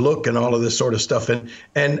strange look and all of this sort of stuff,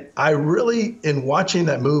 and I really, in watching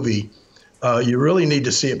that movie, you really need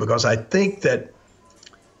to see it, because I think that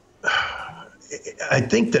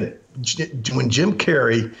when Jim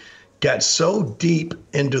Carrey got so deep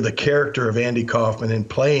into the character of Andy Kaufman and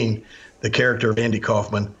playing the character of Andy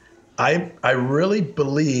Kaufman, I really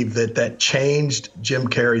believe that changed Jim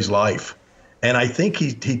Carrey's life, and I think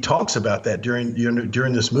he talks about that during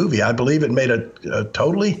this movie. I believe it made a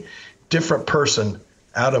totally different person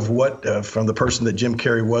out of from the person that Jim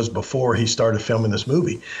Carrey was before he started filming this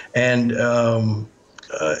movie, and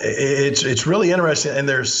it's really interesting. And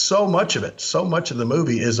there's so much of it. So much of the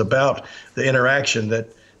movie is about the interaction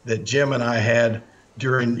that Jim and I had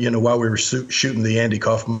during, while we were shooting the Andy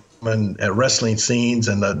Kaufman wrestling scenes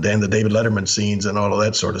and the David Letterman scenes and all of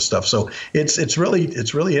that sort of stuff. So it's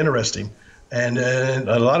really interesting. And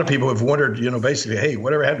a lot of people have wondered, basically, hey,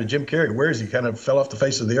 whatever happened to Jim Carrey? Where is he? Kind of fell off the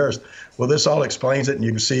face of the earth. Well, this all explains it, and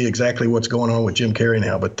you can see exactly what's going on with Jim Carrey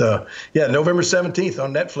now. But yeah, November 17th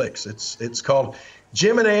on Netflix. It's called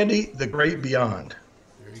Jim and Andy: The Great Beyond.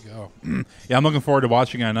 There you go. Yeah, I'm looking forward to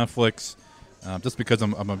watching it on Netflix. Just because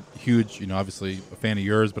I'm a huge, obviously a fan of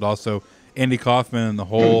yours, but also Andy Kaufman and the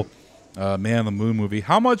whole Man on the Moon movie.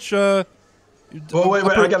 How much? Well, wait,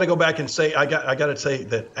 I got to go back and say I got to say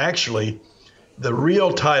that actually the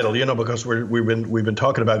real title, because we've been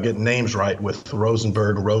talking about getting names right with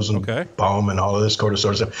Rosenberg, Rosenbaum, and all of this sort of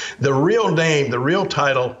stuff. The real name, the real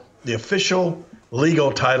title, the official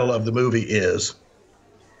legal title of the movie is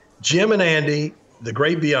Jim and Andy: The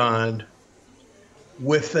Great Beyond,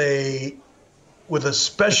 with a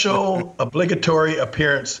special obligatory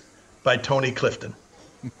appearance by Tony Clifton.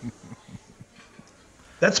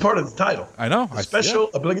 That's part of the title. I know. A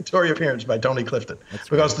special obligatory appearance by Tony Clifton. That's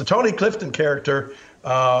because the Tony Clifton character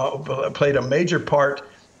played a major part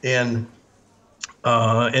in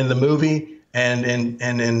the movie and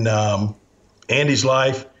in Andy's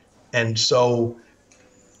life. And so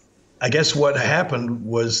I guess what happened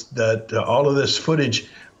was that all of this footage,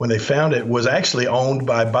 when they found it, was actually owned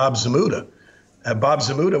by Bob Zmuda. Bob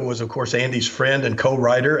Zmuda was, of course, Andy's friend and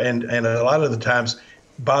co-writer, and a lot of the times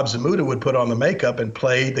Bob Zmuda would put on the makeup and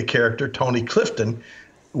play the character Tony Clifton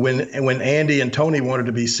when Andy and Tony wanted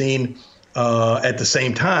to be seen at the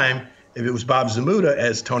same time. If it was Bob Zmuda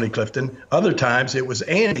as Tony Clifton, other times it was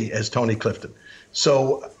Andy as Tony Clifton.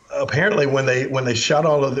 So apparently when they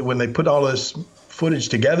put all this footage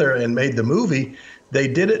together and made the movie, they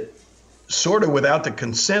did it sort of without the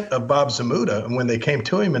consent of Bob Zmuda. And when they came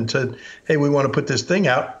to him and said, hey, we want to put this thing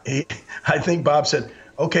out, I think Bob said,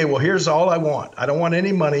 okay, well, here's all I want. I don't want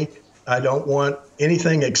any money. I don't want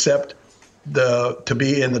anything except to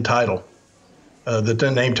be in the title,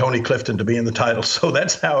 the name Tony Clifton to be in the title. So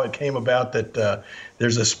that's how it came about that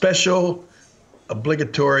there's a special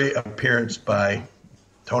obligatory appearance by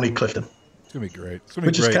Tony Clifton. It's going to be great.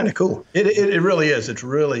 Which is kind of cool. It really is. It's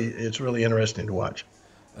really interesting to watch.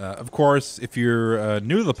 Of course, if you're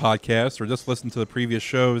new to the podcast or just listen to the previous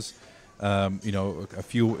shows, a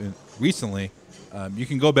few recently, you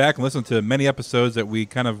can go back and listen to many episodes that we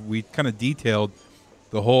kind of detailed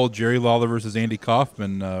the whole Jerry Lawler versus Andy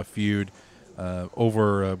Kaufman feud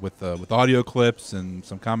over with audio clips and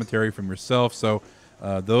some commentary from yourself. So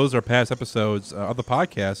those are past episodes of the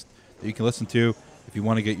podcast that you can listen to if you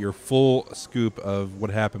want to get your full scoop of what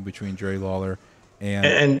happened between Jerry Lawler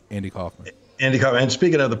and Andy Kaufman. Andy Kaufman. And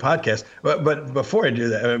speaking of the podcast, but before I do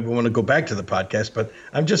that, I want to go back to the podcast. But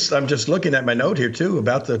I'm just looking at my note here too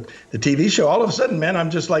about the TV show. All of a sudden, man,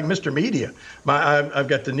 I'm just like Mr. Media. I've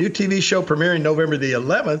got the new TV show premiering November the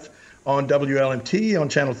 11th on WLMT on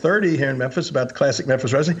Channel 30 here in Memphis about the classic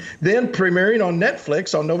Memphis wrestling. Then premiering on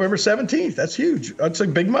Netflix on November 17th. That's huge. That's a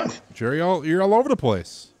big month. Jerry, you're all over the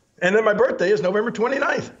place. And then my birthday is November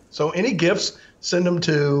 29th. So any gifts, send them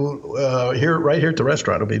to right here at the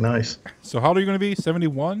restaurant. It'll be nice. So how old are you going to be?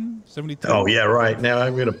 71? 72? Oh, yeah, right. Now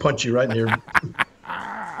I'm going to punch you right in your...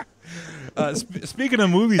 Speaking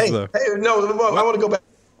of movies, though. Hey, no, I want to go back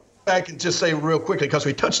back and just say real quickly, because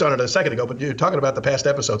we touched on it a second ago, but you're talking about the past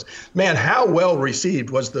episodes. Man, how well received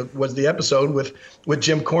was the episode with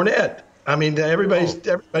Jim Cornette? I mean, everybody's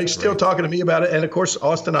still talking to me about it, and of course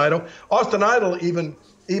Austin Idol. Austin Idol, even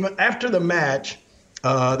after the match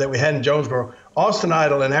that we had in Jonesboro, Austin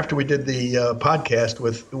Idol, and after we did the podcast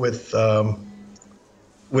with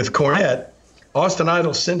Cornette, Austin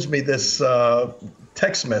Idol sends me this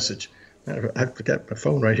text message. I forgot my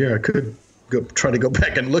phone right here. I could try to go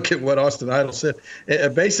back and look at what Austin Idol said.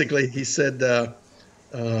 Basically, he said,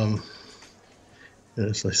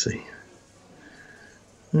 let's see.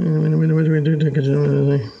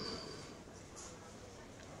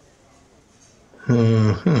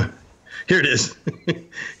 Here it is.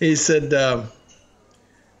 He said, oh,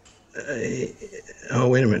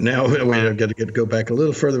 wait a minute. Now, I've got to go back a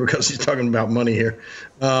little further because he's talking about money here.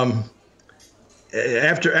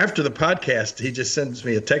 After the podcast, he just sends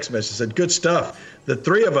me a text message, said, good stuff. The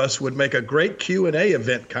three of us would make a great Q&A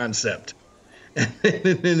event concept. And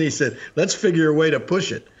then he said, let's figure a way to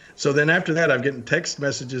push it. So then after that, I'm getting text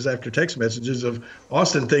messages after text messages of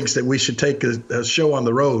Austin thinks that we should take a show on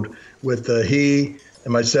the road with he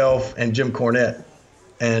and myself and Jim Cornette.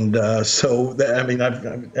 And so that, I mean,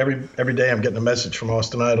 every day I'm getting a message from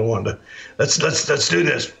Austin Idol wanting to let's do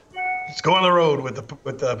this. Let's go on the road with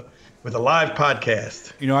a live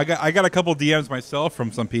podcast. You know, I got a couple DMs myself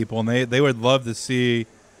from some people, and they would love to see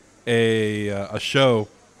a show,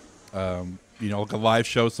 you know, like a live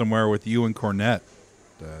show somewhere with you and Cornette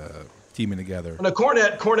teaming together. And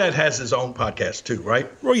Cornette has his own podcast too, right?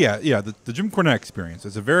 Well, yeah, the Jim Cornette Experience.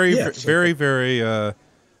 It's a very good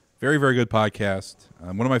podcast.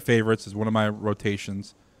 One of my favorites is one of my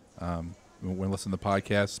rotations when I listen to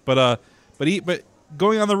podcasts. But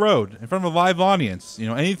going on the road in front of a live audience, you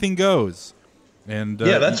know, anything goes. And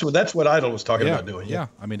that's what Idol was talking about doing. Yeah,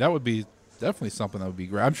 I mean, that would be definitely something that would be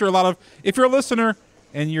great. I'm sure if you're a listener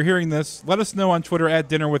and you're hearing this, let us know on Twitter at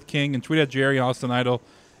Dinner with King and tweet at Jerry Austin Idol,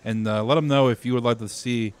 and let them know if you would like to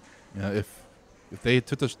see, you know, if they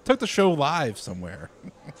took the show live somewhere.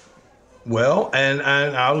 Well, and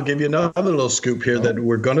I'll give you another little scoop here that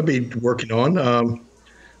we're going to be working on.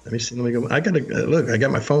 Let me see. Let me go. I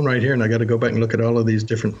got my phone right here, and I got to go back and look at all of these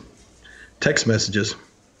different text messages.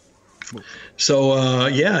 So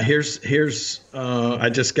here's. I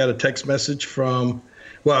just got a text message from.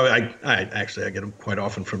 Well, I get them quite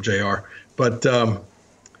often from JR, but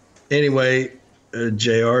anyway,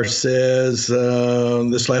 JR says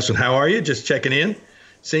this last one. How are you? Just checking in.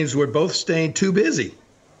 Seems we're both staying too busy.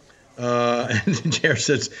 And JR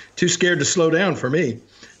says too scared to slow down for me.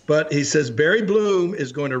 But he says Barry Bloom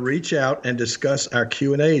is going to reach out and discuss our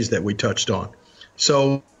Q&As that we touched on.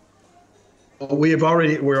 So we're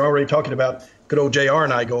already talking about good old JR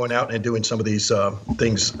and I going out and doing some of these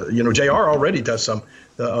things. You know, JR already does some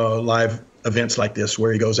live events like this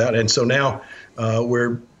where he goes out. And so now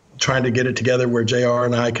we're trying to get it together where JR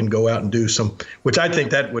and I can go out and do some, which I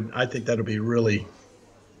think that'll be really,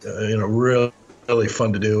 really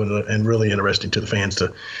fun to do and really interesting to the fans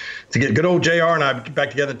to get good old JR and I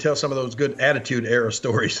back together and tell some of those good Attitude Era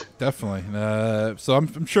stories. Definitely. So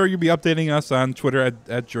I'm sure you'll be updating us on Twitter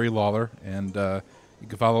at Jerry Lawler, and you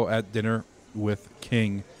can follow at Dinner with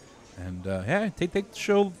King. And take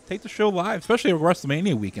the show live, especially over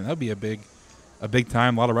WrestleMania weekend. That'd be a big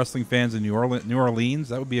time. A lot of wrestling fans in New Orleans.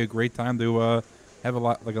 That would be a great time to have a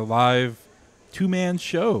live 2-man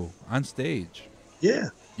show on stage.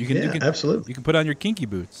 Yeah. You can absolutely. You can put on your kinky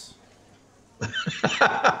boots. Let's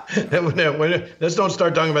don't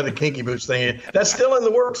start talking about the kinky boots thing. That's still in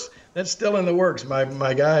the works.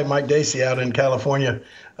 My guy Mike Dacey out in California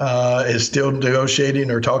is still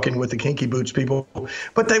negotiating or talking with the kinky boots people.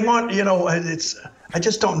 But they want, I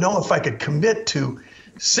just don't know if I could commit to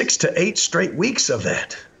 6 to 8 straight weeks of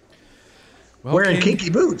that. Well, wearing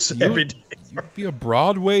kinky boots every day. You'd be a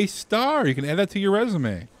Broadway star. You can add that to your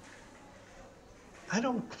resume. I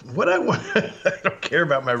don't care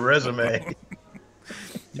about my resume.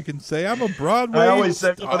 You can say I'm a Broadway. I always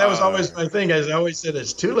said that was always my thing. I always said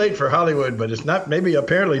it's too late for Hollywood, but it's not. Maybe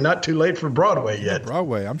apparently not too late for Broadway yet.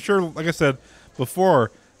 Broadway. I'm sure. Like I said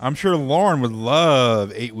before, I'm sure Lauren would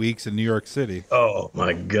love 8 weeks in New York City. Oh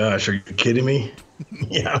my gosh, are you kidding me?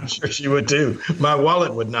 Yeah, I'm sure she would too. My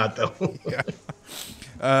wallet would not though. Yeah.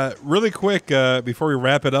 Really quick before we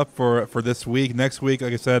wrap it up for this week. Next week,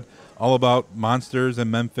 like I said, all about monsters in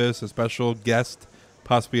Memphis. A special guest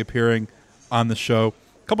possibly appearing on the show.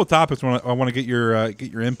 A couple topics I want to get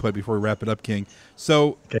your input before we wrap it up, King.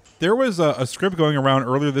 So There was a script going around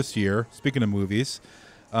earlier this year, speaking of movies,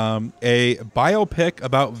 a biopic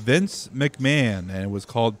about Vince McMahon, and it was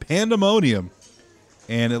called Pandemonium.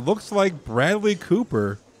 And it looks like Bradley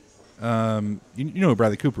Cooper You know who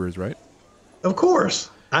Bradley Cooper is, right? Of course.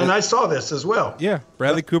 And I saw this as well. Yeah,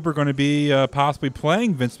 Bradley Cooper going to be possibly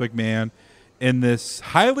playing Vince McMahon in this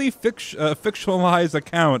highly fictionalized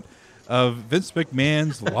account of Vince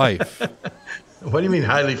McMahon's life. What do you mean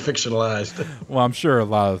highly fictionalized? Well, I'm sure a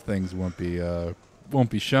lot of things won't be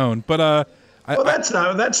shown, but well, that's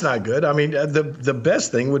not good. I mean, the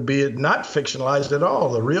best thing would be it not fictionalized at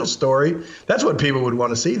all. The real story. That's what people would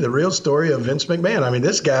want to see. The real story of Vince McMahon. I mean,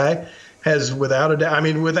 this guy has, without a doubt, I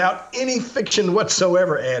mean, without any fiction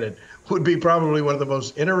whatsoever added, would be probably one of the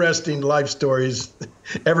most interesting life stories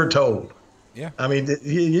ever told. Yeah. I mean,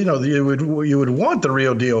 you would want the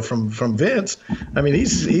real deal from Vince. I mean,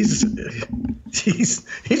 he's Vince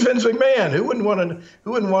McMahon. Who wouldn't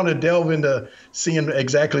want to delve into seeing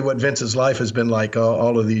exactly what Vince's life has been like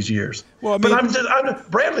all of these years? Well, I mean, but I'm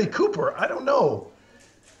Bradley Cooper. I don't know.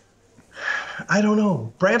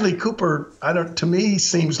 Bradley Cooper. To me,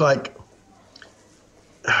 seems like.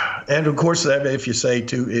 And of course, if you say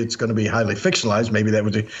it's going to be highly fictionalized, maybe that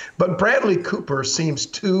would be. But Bradley Cooper seems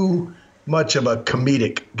too much of a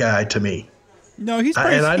comedic guy to me. No, he's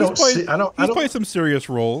played some serious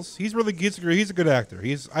roles. He's a good actor.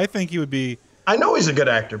 I think he would be. I know he's a good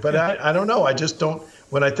actor, but I don't know. I just don't.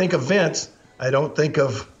 When I think of Vince, I don't think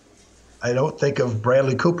of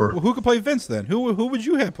Bradley Cooper. Well, who could play Vince then? Who would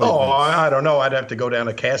you have played? Oh, Vince? I don't know. I'd have to go down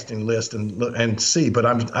a casting list and look and see. But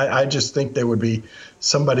I just think there would be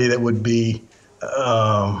somebody that would be.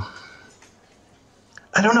 I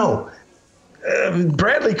don't know.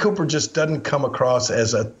 Bradley Cooper just doesn't come across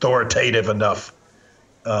as authoritative enough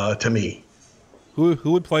to me. Who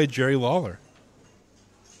would play Jerry Lawler?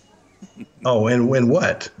 Oh, and when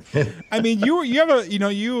what? I mean, you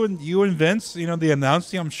and Vince, the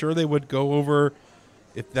announcing. I'm sure they would go over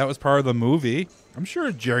if that was part of the movie. I'm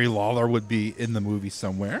sure Jerry Lawler would be in the movie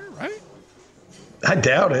somewhere, right? I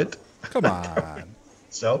doubt it. Come on.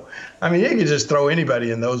 So, I mean, you can just throw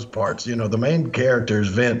anybody in those parts. The main character is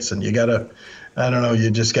Vince, and you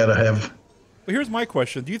just gotta have. But here's my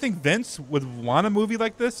question: do you think Vince would want a movie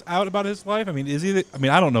like this out about his life? I mean,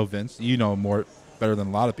 I don't know Vince. You know him better than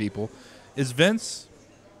a lot of people. Is Vince?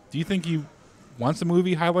 Do you think he wants a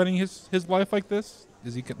movie highlighting his life like this?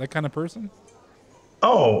 Is he that kind of person?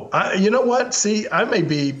 Oh, you know what? See, I may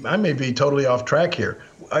be totally off track here.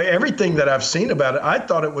 Everything that I've seen about it, I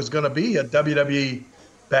thought it was going to be a WWE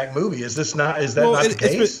back movie. Is that not the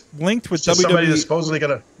case? It's linked with WWE. Somebody that's supposedly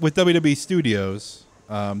going to with WWE Studios.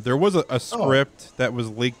 There was a script that was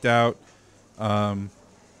leaked out,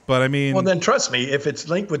 but I mean, well, then trust me, if it's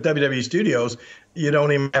linked with WWE Studios, you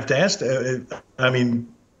don't even have to ask. I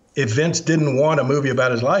mean, if Vince didn't want a movie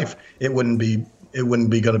about his life, it wouldn't be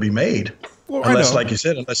going to be made. Well, unless, like you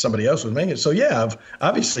said, unless somebody else was making it. So yeah,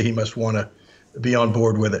 obviously he must want to be on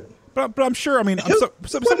board with it. But I'm sure. I mean,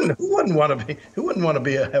 who wouldn't want to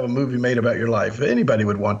have a movie made about your life? Anybody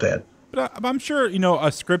would want that. But I'm sure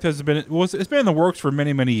a script has been it's been in the works for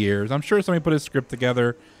many years. I'm sure somebody put a script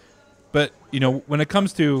together. But when it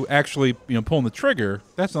comes to actually pulling the trigger,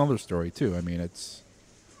 that's another story too. I mean,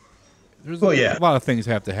 there's a lot of things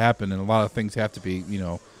have to happen, and a lot of things have to be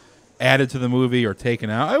added to the movie or taken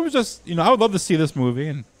out. I was just I would love to see this movie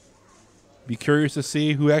and be curious to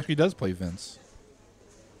see who actually does play Vince.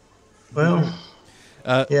 Well,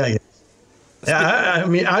 yeah. I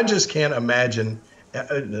mean, I just can't imagine.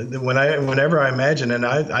 Whenever I imagine, and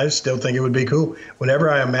I still think it would be cool. Whenever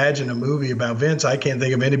I imagine a movie about Vince, I can't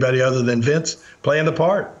think of anybody other than Vince playing the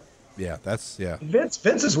part. Yeah, Vince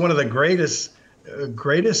is one of the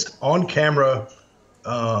greatest on-camera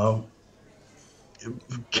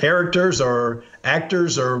characters or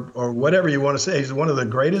actors or whatever you want to say. He's one of the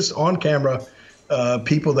greatest on-camera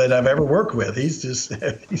people that I've ever worked with. He's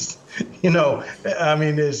I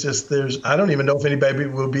mean, it's just I don't even know if anybody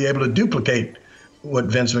will be able to duplicate what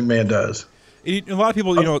Vince McMahon does. A lot of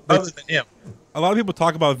people, other than him. A lot of people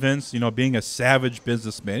talk about Vince, being a savage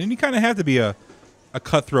businessman, and you kind of have to be a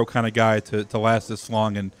cutthroat kind of guy to last this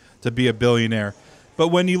long and to be a billionaire. But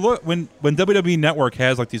when you look, when WWE Network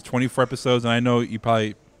has like these 24 episodes, and I know you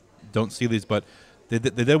probably don't see these, but they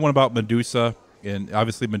did one about Medusa, and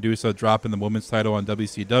obviously Medusa dropping the women's title on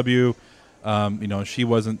WCW. She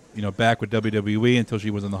wasn't back with WWE until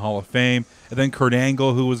she was in the Hall of Fame, and then Kurt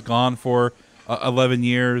Angle, who was gone for 11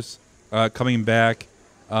 years, coming back.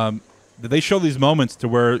 They show these moments to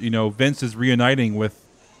where Vince is reuniting with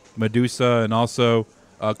Medusa and also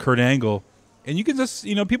Kurt Angle, and you can just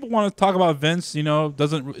people want to talk about Vince,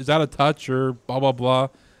 is out of touch or blah blah blah,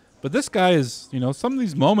 but this guy is some of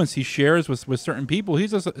these moments he shares with certain people, he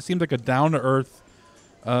just seems like a down to earth,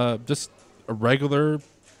 just a regular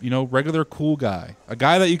cool guy, a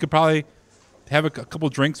guy that you could probably have a couple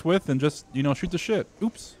drinks with and just, shoot the shit.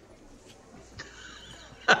 Oops.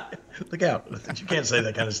 Look out. You can't say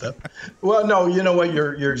that kind of stuff. Well, no, you know what?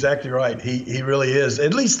 You're exactly right. He really is.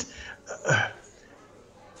 At least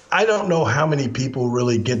I don't know how many people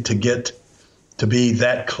really get to be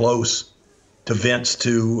that close to Vince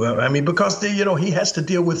because he has to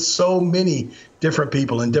deal with so many different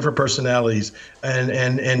people and different personalities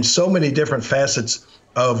and so many different facets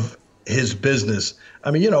of his business.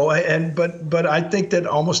 But I think that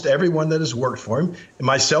almost everyone that has worked for him,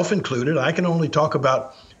 myself included, I can only talk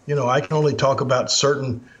about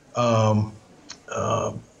certain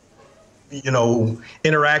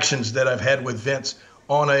interactions that I've had with Vince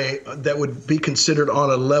that would be considered on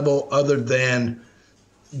a level other than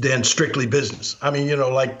strictly business.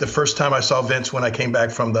 Like the first time I saw Vince when I came back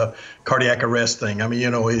from the cardiac arrest thing. He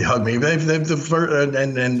hugged me.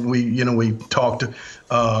 And we talked,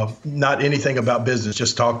 not anything about business,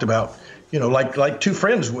 just talked about, like two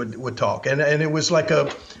friends would talk. And it was like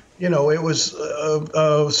it was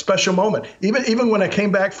a special moment. Even when I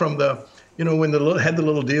came back from when had the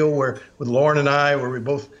little deal with Lauren and I, where we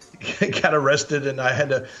both got arrested and I had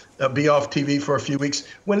to be off TV for a few weeks.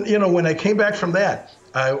 When I came back from that,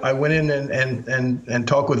 I went in and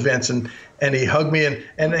talked with Vince and he hugged me and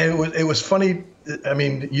it was funny.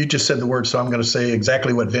 You just said the word, so I'm going to say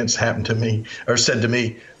exactly what Vince said to me.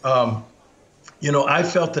 I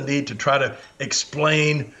felt the need to try to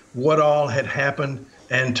explain what all had happened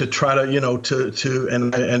and to try to, to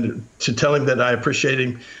tell him that I appreciate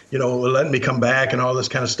him, letting me come back and all this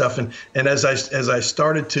kind of stuff. And as I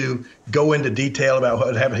started to go into detail about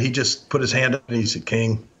what happened, he just put his hand up and he said,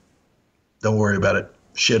 "King, don't worry about it.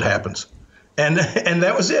 Shit happens." And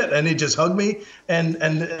that was it. And he just hugged me. And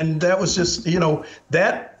that was just,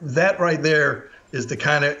 that right there is the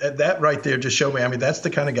kind of, that right there just showed me, that's the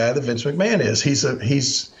kind of guy that Vince McMahon is. He's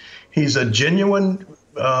a genuine,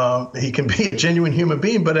 he can be a genuine human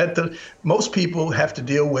being, but most people have to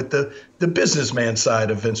deal with the businessman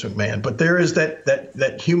side of Vince McMahon. But there is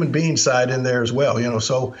that human being side in there as well,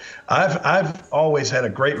 So I've always had a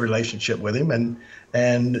great relationship with him, and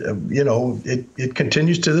it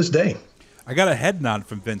continues to this day. I got a head nod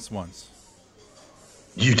from Vince once.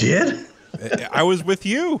 You did? I was with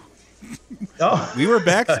you. Oh, we were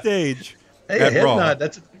backstage. Hey, a head nod.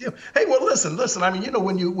 That's a deal. Hey, well, listen.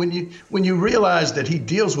 When you realize that he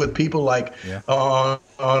deals with people like on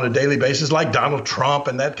a daily basis, like Donald Trump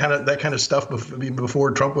and that kind of stuff before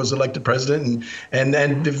Trump was elected president,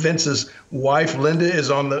 and Vince's wife Linda is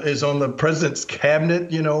on the president's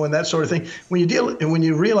cabinet, and that sort of thing. When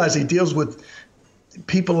you realize he deals with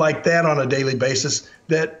people like that on a daily basis,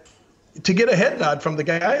 that to get a head nod from the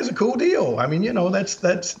guy is a cool deal.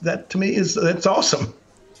 That to me that's awesome.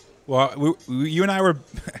 Well, you and I were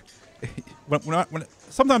when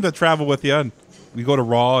sometimes I travel with you and we go to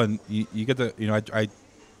Raw and you get to, I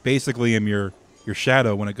basically am your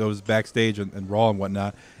shadow when it goes backstage and Raw and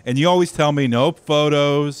whatnot. And you always tell me, no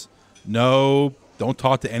photos, no, don't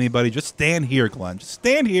talk to anybody. Just stand here, Glenn. Just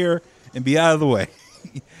stand here and be out of the way.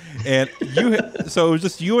 And so it was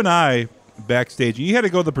just you and I backstage. You had to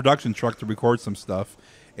go to the production truck to record some stuff.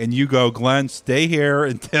 And you go, "Glenn, stay here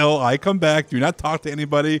until I come back. Do not talk to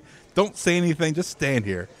anybody. Don't say anything. Just stand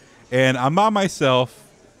here." And I'm by myself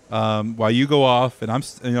while you go off, and I'm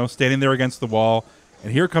standing there against the wall.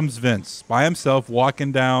 And here comes Vince by himself,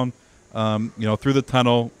 walking down, through the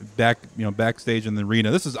tunnel backstage in the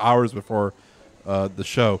arena. This is hours before the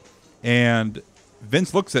show, and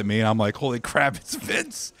Vince looks at me, and I'm like, "Holy crap, it's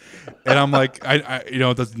Vince!" And I'm like, I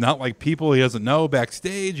does not like people he doesn't know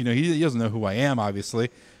backstage. He doesn't know who I am,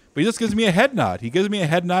 obviously, but he just gives me a head nod. He gives me a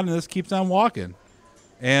head nod, and just keeps on walking.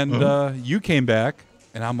 And you came back,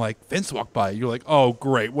 and I'm like, Vince walked by. You're like, "Oh,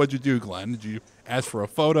 great. What'd you do, Glenn? Did you ask for a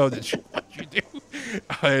photo? What'd you do?"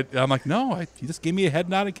 And I'm like, "No, he just gave me a head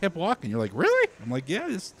nod and kept walking." You're like, "Really?" I'm like, "Yeah,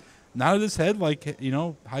 just nodded his head like,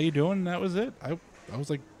 how you doing?" And that was it. I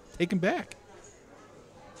was like taken back.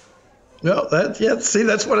 No, see,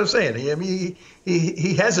 that's what I'm saying.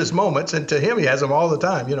 He has his moments, and to him, he has them all the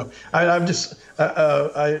time. I'm just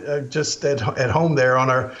at home there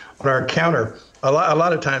on our counter. A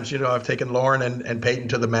lot of times, I've taken Lauren and Peyton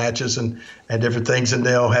to the matches and different things, and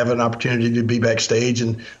they'll have an opportunity to be backstage.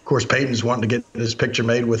 And of course, Peyton's wanting to get his picture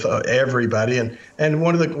made with everybody. And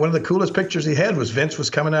one of the coolest pictures he had was Vince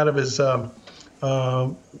was coming out of his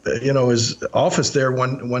his office there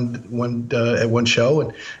at one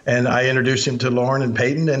show, and I introduced him to Lauren and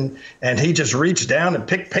Peyton, and he just reached down and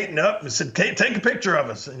picked Peyton up and said, take a picture of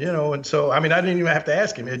us, and so I didn't even have to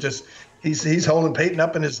ask him. It just he's holding Peyton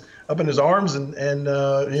up in his arms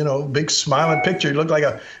and big smiling picture. He looked like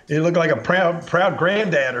a proud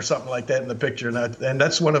granddad or something like that in the picture. And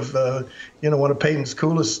that's one of Peyton's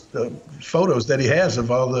coolest photos that he has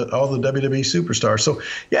of all the WWE superstars. So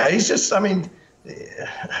yeah, he's just, I mean,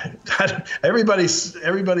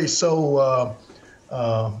 everybody's so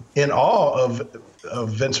in awe of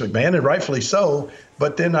Vince McMahon, and rightfully so.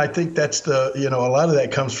 But then I think that's a lot of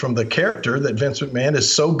that comes from the character that Vince McMahon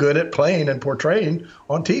is so good at playing and portraying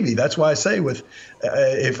on TV. That's why I say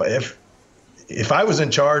if I was in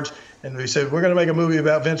charge and we said we're going to make a movie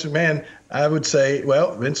about Vince McMahon, I would say,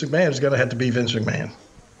 well, Vince McMahon is going to have to be Vince McMahon.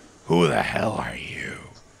 Who the hell are you?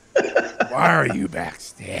 Why are you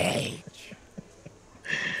backstage?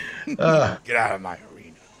 Get out of my arena.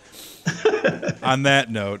 On that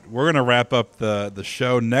note, we're going to wrap up the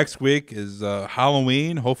show. Next week is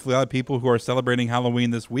Halloween. Hopefully, a lot of people who are celebrating Halloween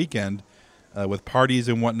this weekend with parties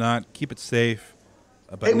and whatnot. Keep it safe.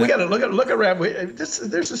 Hey, we got to look around. This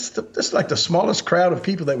is like the smallest crowd of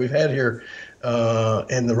people that we've had here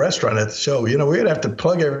in the restaurant at the show. We're going to have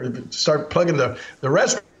to start plugging the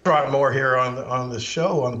restaurant more here on the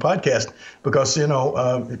show, on the podcast, because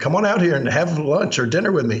come on out here and have lunch or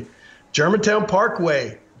dinner with me. Germantown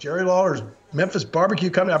Parkway, Jerry Lawler's Memphis Barbecue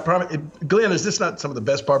Company. I promise, Glenn, is this not some of the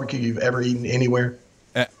best barbecue you've ever eaten anywhere?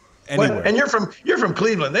 Anywhere. Well, and you're from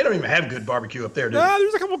Cleveland. They don't even have good barbecue up there, do they?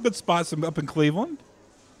 There's a couple of good spots up in Cleveland.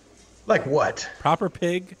 Like what? Proper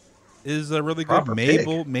Pig is really good.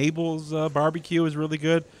 Pig. Mabel's barbecue is really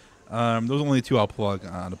good. Those are only two I'll plug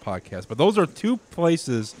on the podcast. But those are two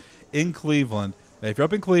places in Cleveland. If you're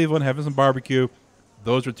up in Cleveland having some barbecue,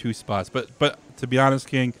 those are two spots. But to be honest,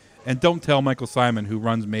 King, and don't tell Michael Simon, who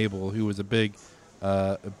runs Mabel, who is a big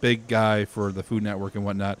guy for the Food Network and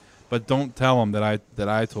whatnot, but don't tell him that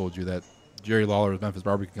I told you that Jerry Lawler's Memphis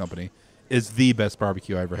Barbecue Company is the best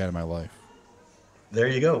barbecue I ever had in my life. There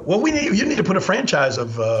you go. Well, you need to put a franchise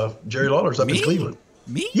of Jerry Lawler's up in Cleveland.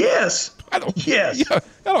 Me? Yes. Yes. Yeah,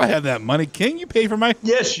 I don't have that money, King. You pay for my.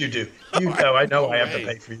 Yes, you do. I know. I have to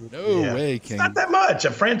pay for you. No way, King. It's not that much.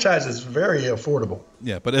 A franchise is very affordable.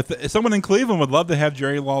 Yeah, but if someone in Cleveland would love to have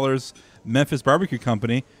Jerry Lawler's Memphis Barbecue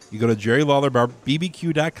Company, you go to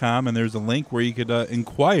jerrylawlerbbq.com, and there's a link where you could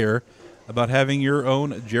inquire about having your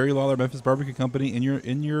own Jerry Lawler Memphis Barbecue Company in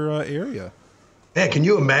your area. Man, can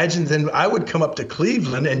you imagine? Then I would come up to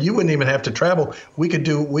Cleveland, and you wouldn't even have to travel. We could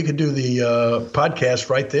do the podcast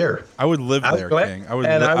right there. I would live there, King. I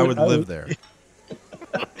would live there.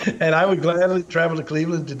 And I would gladly travel to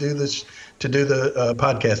Cleveland to do the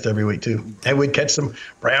podcast every week too. And we'd catch some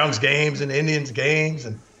Browns games and Indians games,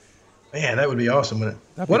 and man, that would be awesome, wouldn't it?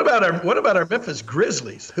 What about our Memphis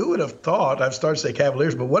Grizzlies? Who would have thought? I've started to say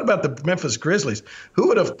Cavaliers, but what about the Memphis Grizzlies? Who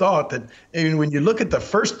would have thought that? I mean, when you look at the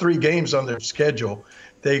first three games on their schedule,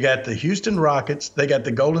 they got the Houston Rockets, they got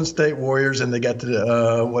the Golden State Warriors, and they got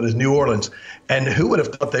the New Orleans. And who would have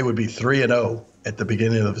thought they would be 3-0 at the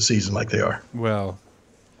beginning of the season like they are? Well,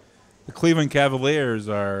 the Cleveland Cavaliers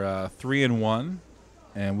are 3-1,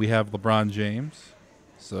 and we have LeBron James,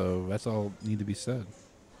 so that's all need to be said.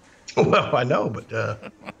 Well, I know, but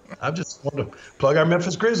I just want to plug our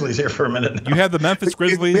Memphis Grizzlies here for a minute. You have the Memphis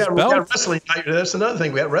Grizzlies we got wrestling night. That's another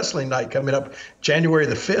thing. We got wrestling night coming up January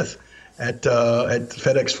the 5th at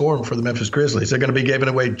FedEx Forum for the Memphis Grizzlies. They're going to be giving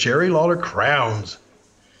away Jerry Lawler crowns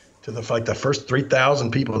to the first 3,000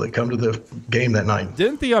 people that come to the game that night.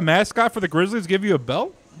 Didn't the mascot for the Grizzlies give you a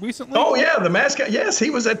belt recently? Oh yeah, the mascot. Yes, he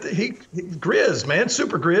was at Grizz, man.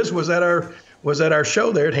 Super Grizz was at our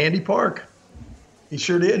show there at Handy Park. He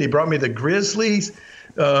sure did. He brought me the Grizzly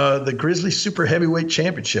Super Heavyweight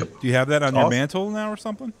Championship. Do you have that on your mantle now or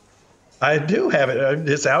something? I do have it.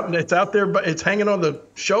 It's out there, but it's hanging on the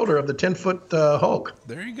shoulder of the 10-foot Hulk.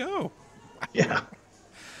 There you go. Yeah.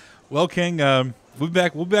 Well, King, we'll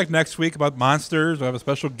be back next week about monsters. We'll have a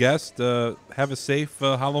special guest. Have a safe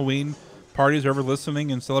Halloween parties, whoever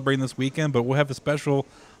listening and celebrating this weekend. But we'll have a special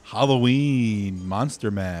Halloween Monster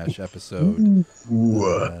Mash episode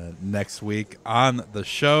next week on the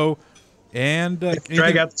show. And you have to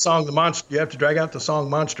drag out the song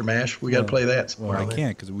Monster Mash. We got to play that. Well, I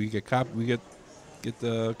can't because we get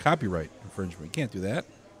the copyright infringement. We can't do that.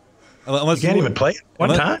 Unless you can't even play it one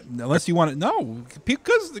time. Unless you want it. No,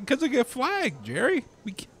 because they get flagged, Jerry.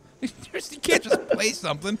 You can't just play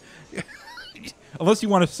something unless you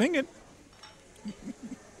want to sing it.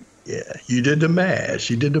 Yeah, you did the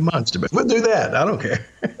mash. You did the Monster Mash. We'll do that. I don't care.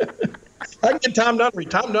 I can get Tom Nunnery.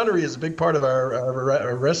 Tom Nunnery is a big part of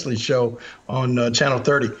our wrestling show on Channel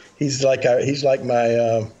 30. He's like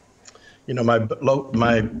my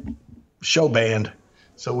my show band.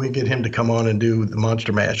 So we get him to come on and do the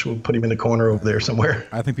Monster Mash. We'll put him in the corner over there somewhere.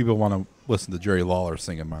 I think people want to listen to Jerry Lawler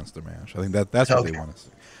singing Monster Mash. I think that's what they want to see.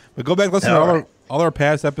 But go back and listen to all our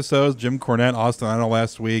past episodes. Jim Cornette, Austin Idol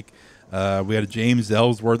last week. We had James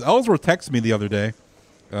Ellsworth. Ellsworth texted me the other day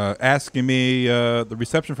asking me the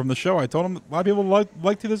reception from the show. I told him a lot of people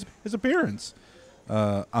liked his appearance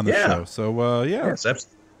on the show. So, yes,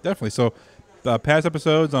 definitely. So past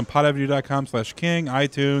episodes on podavenue.com/king,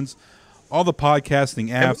 iTunes, all the podcasting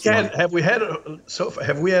apps. Have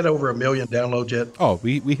we had over 1 million downloads yet? Oh,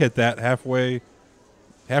 we hit that halfway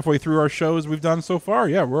through our shows we've done so far.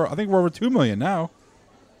 Yeah, I think we're over 2 million now.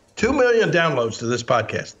 2 million downloads to this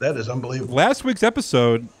podcast. That is unbelievable. Last week's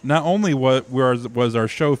episode, not only was our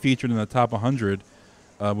show featured in the top 100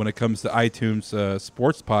 when it comes to iTunes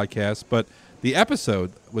sports podcasts, but the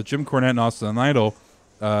episode with Jim Cornette and Austin Idol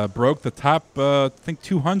broke the top, I think,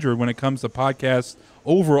 200 when it comes to podcasts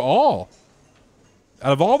overall.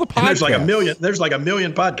 Out of all the podcasts, and there's like a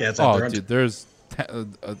million podcasts out there. Dude, there's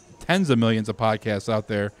tens of millions of podcasts out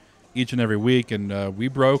there each and every week, and we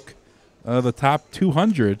broke the top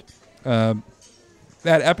 200 that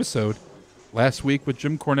episode last week with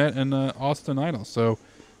Jim Cornette and Austin Idol. So,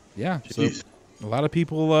 yeah, so a lot of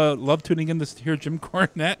people love tuning in to hear Jim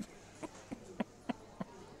Cornette.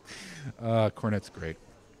 Cornette's great.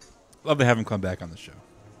 Love to have him come back on the show.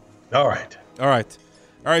 All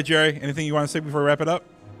right, Jerry. Anything you want to say before we wrap it up?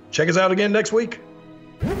 Check us out again next week.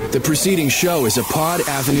 The preceding show is a Pod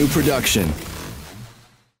Avenue production.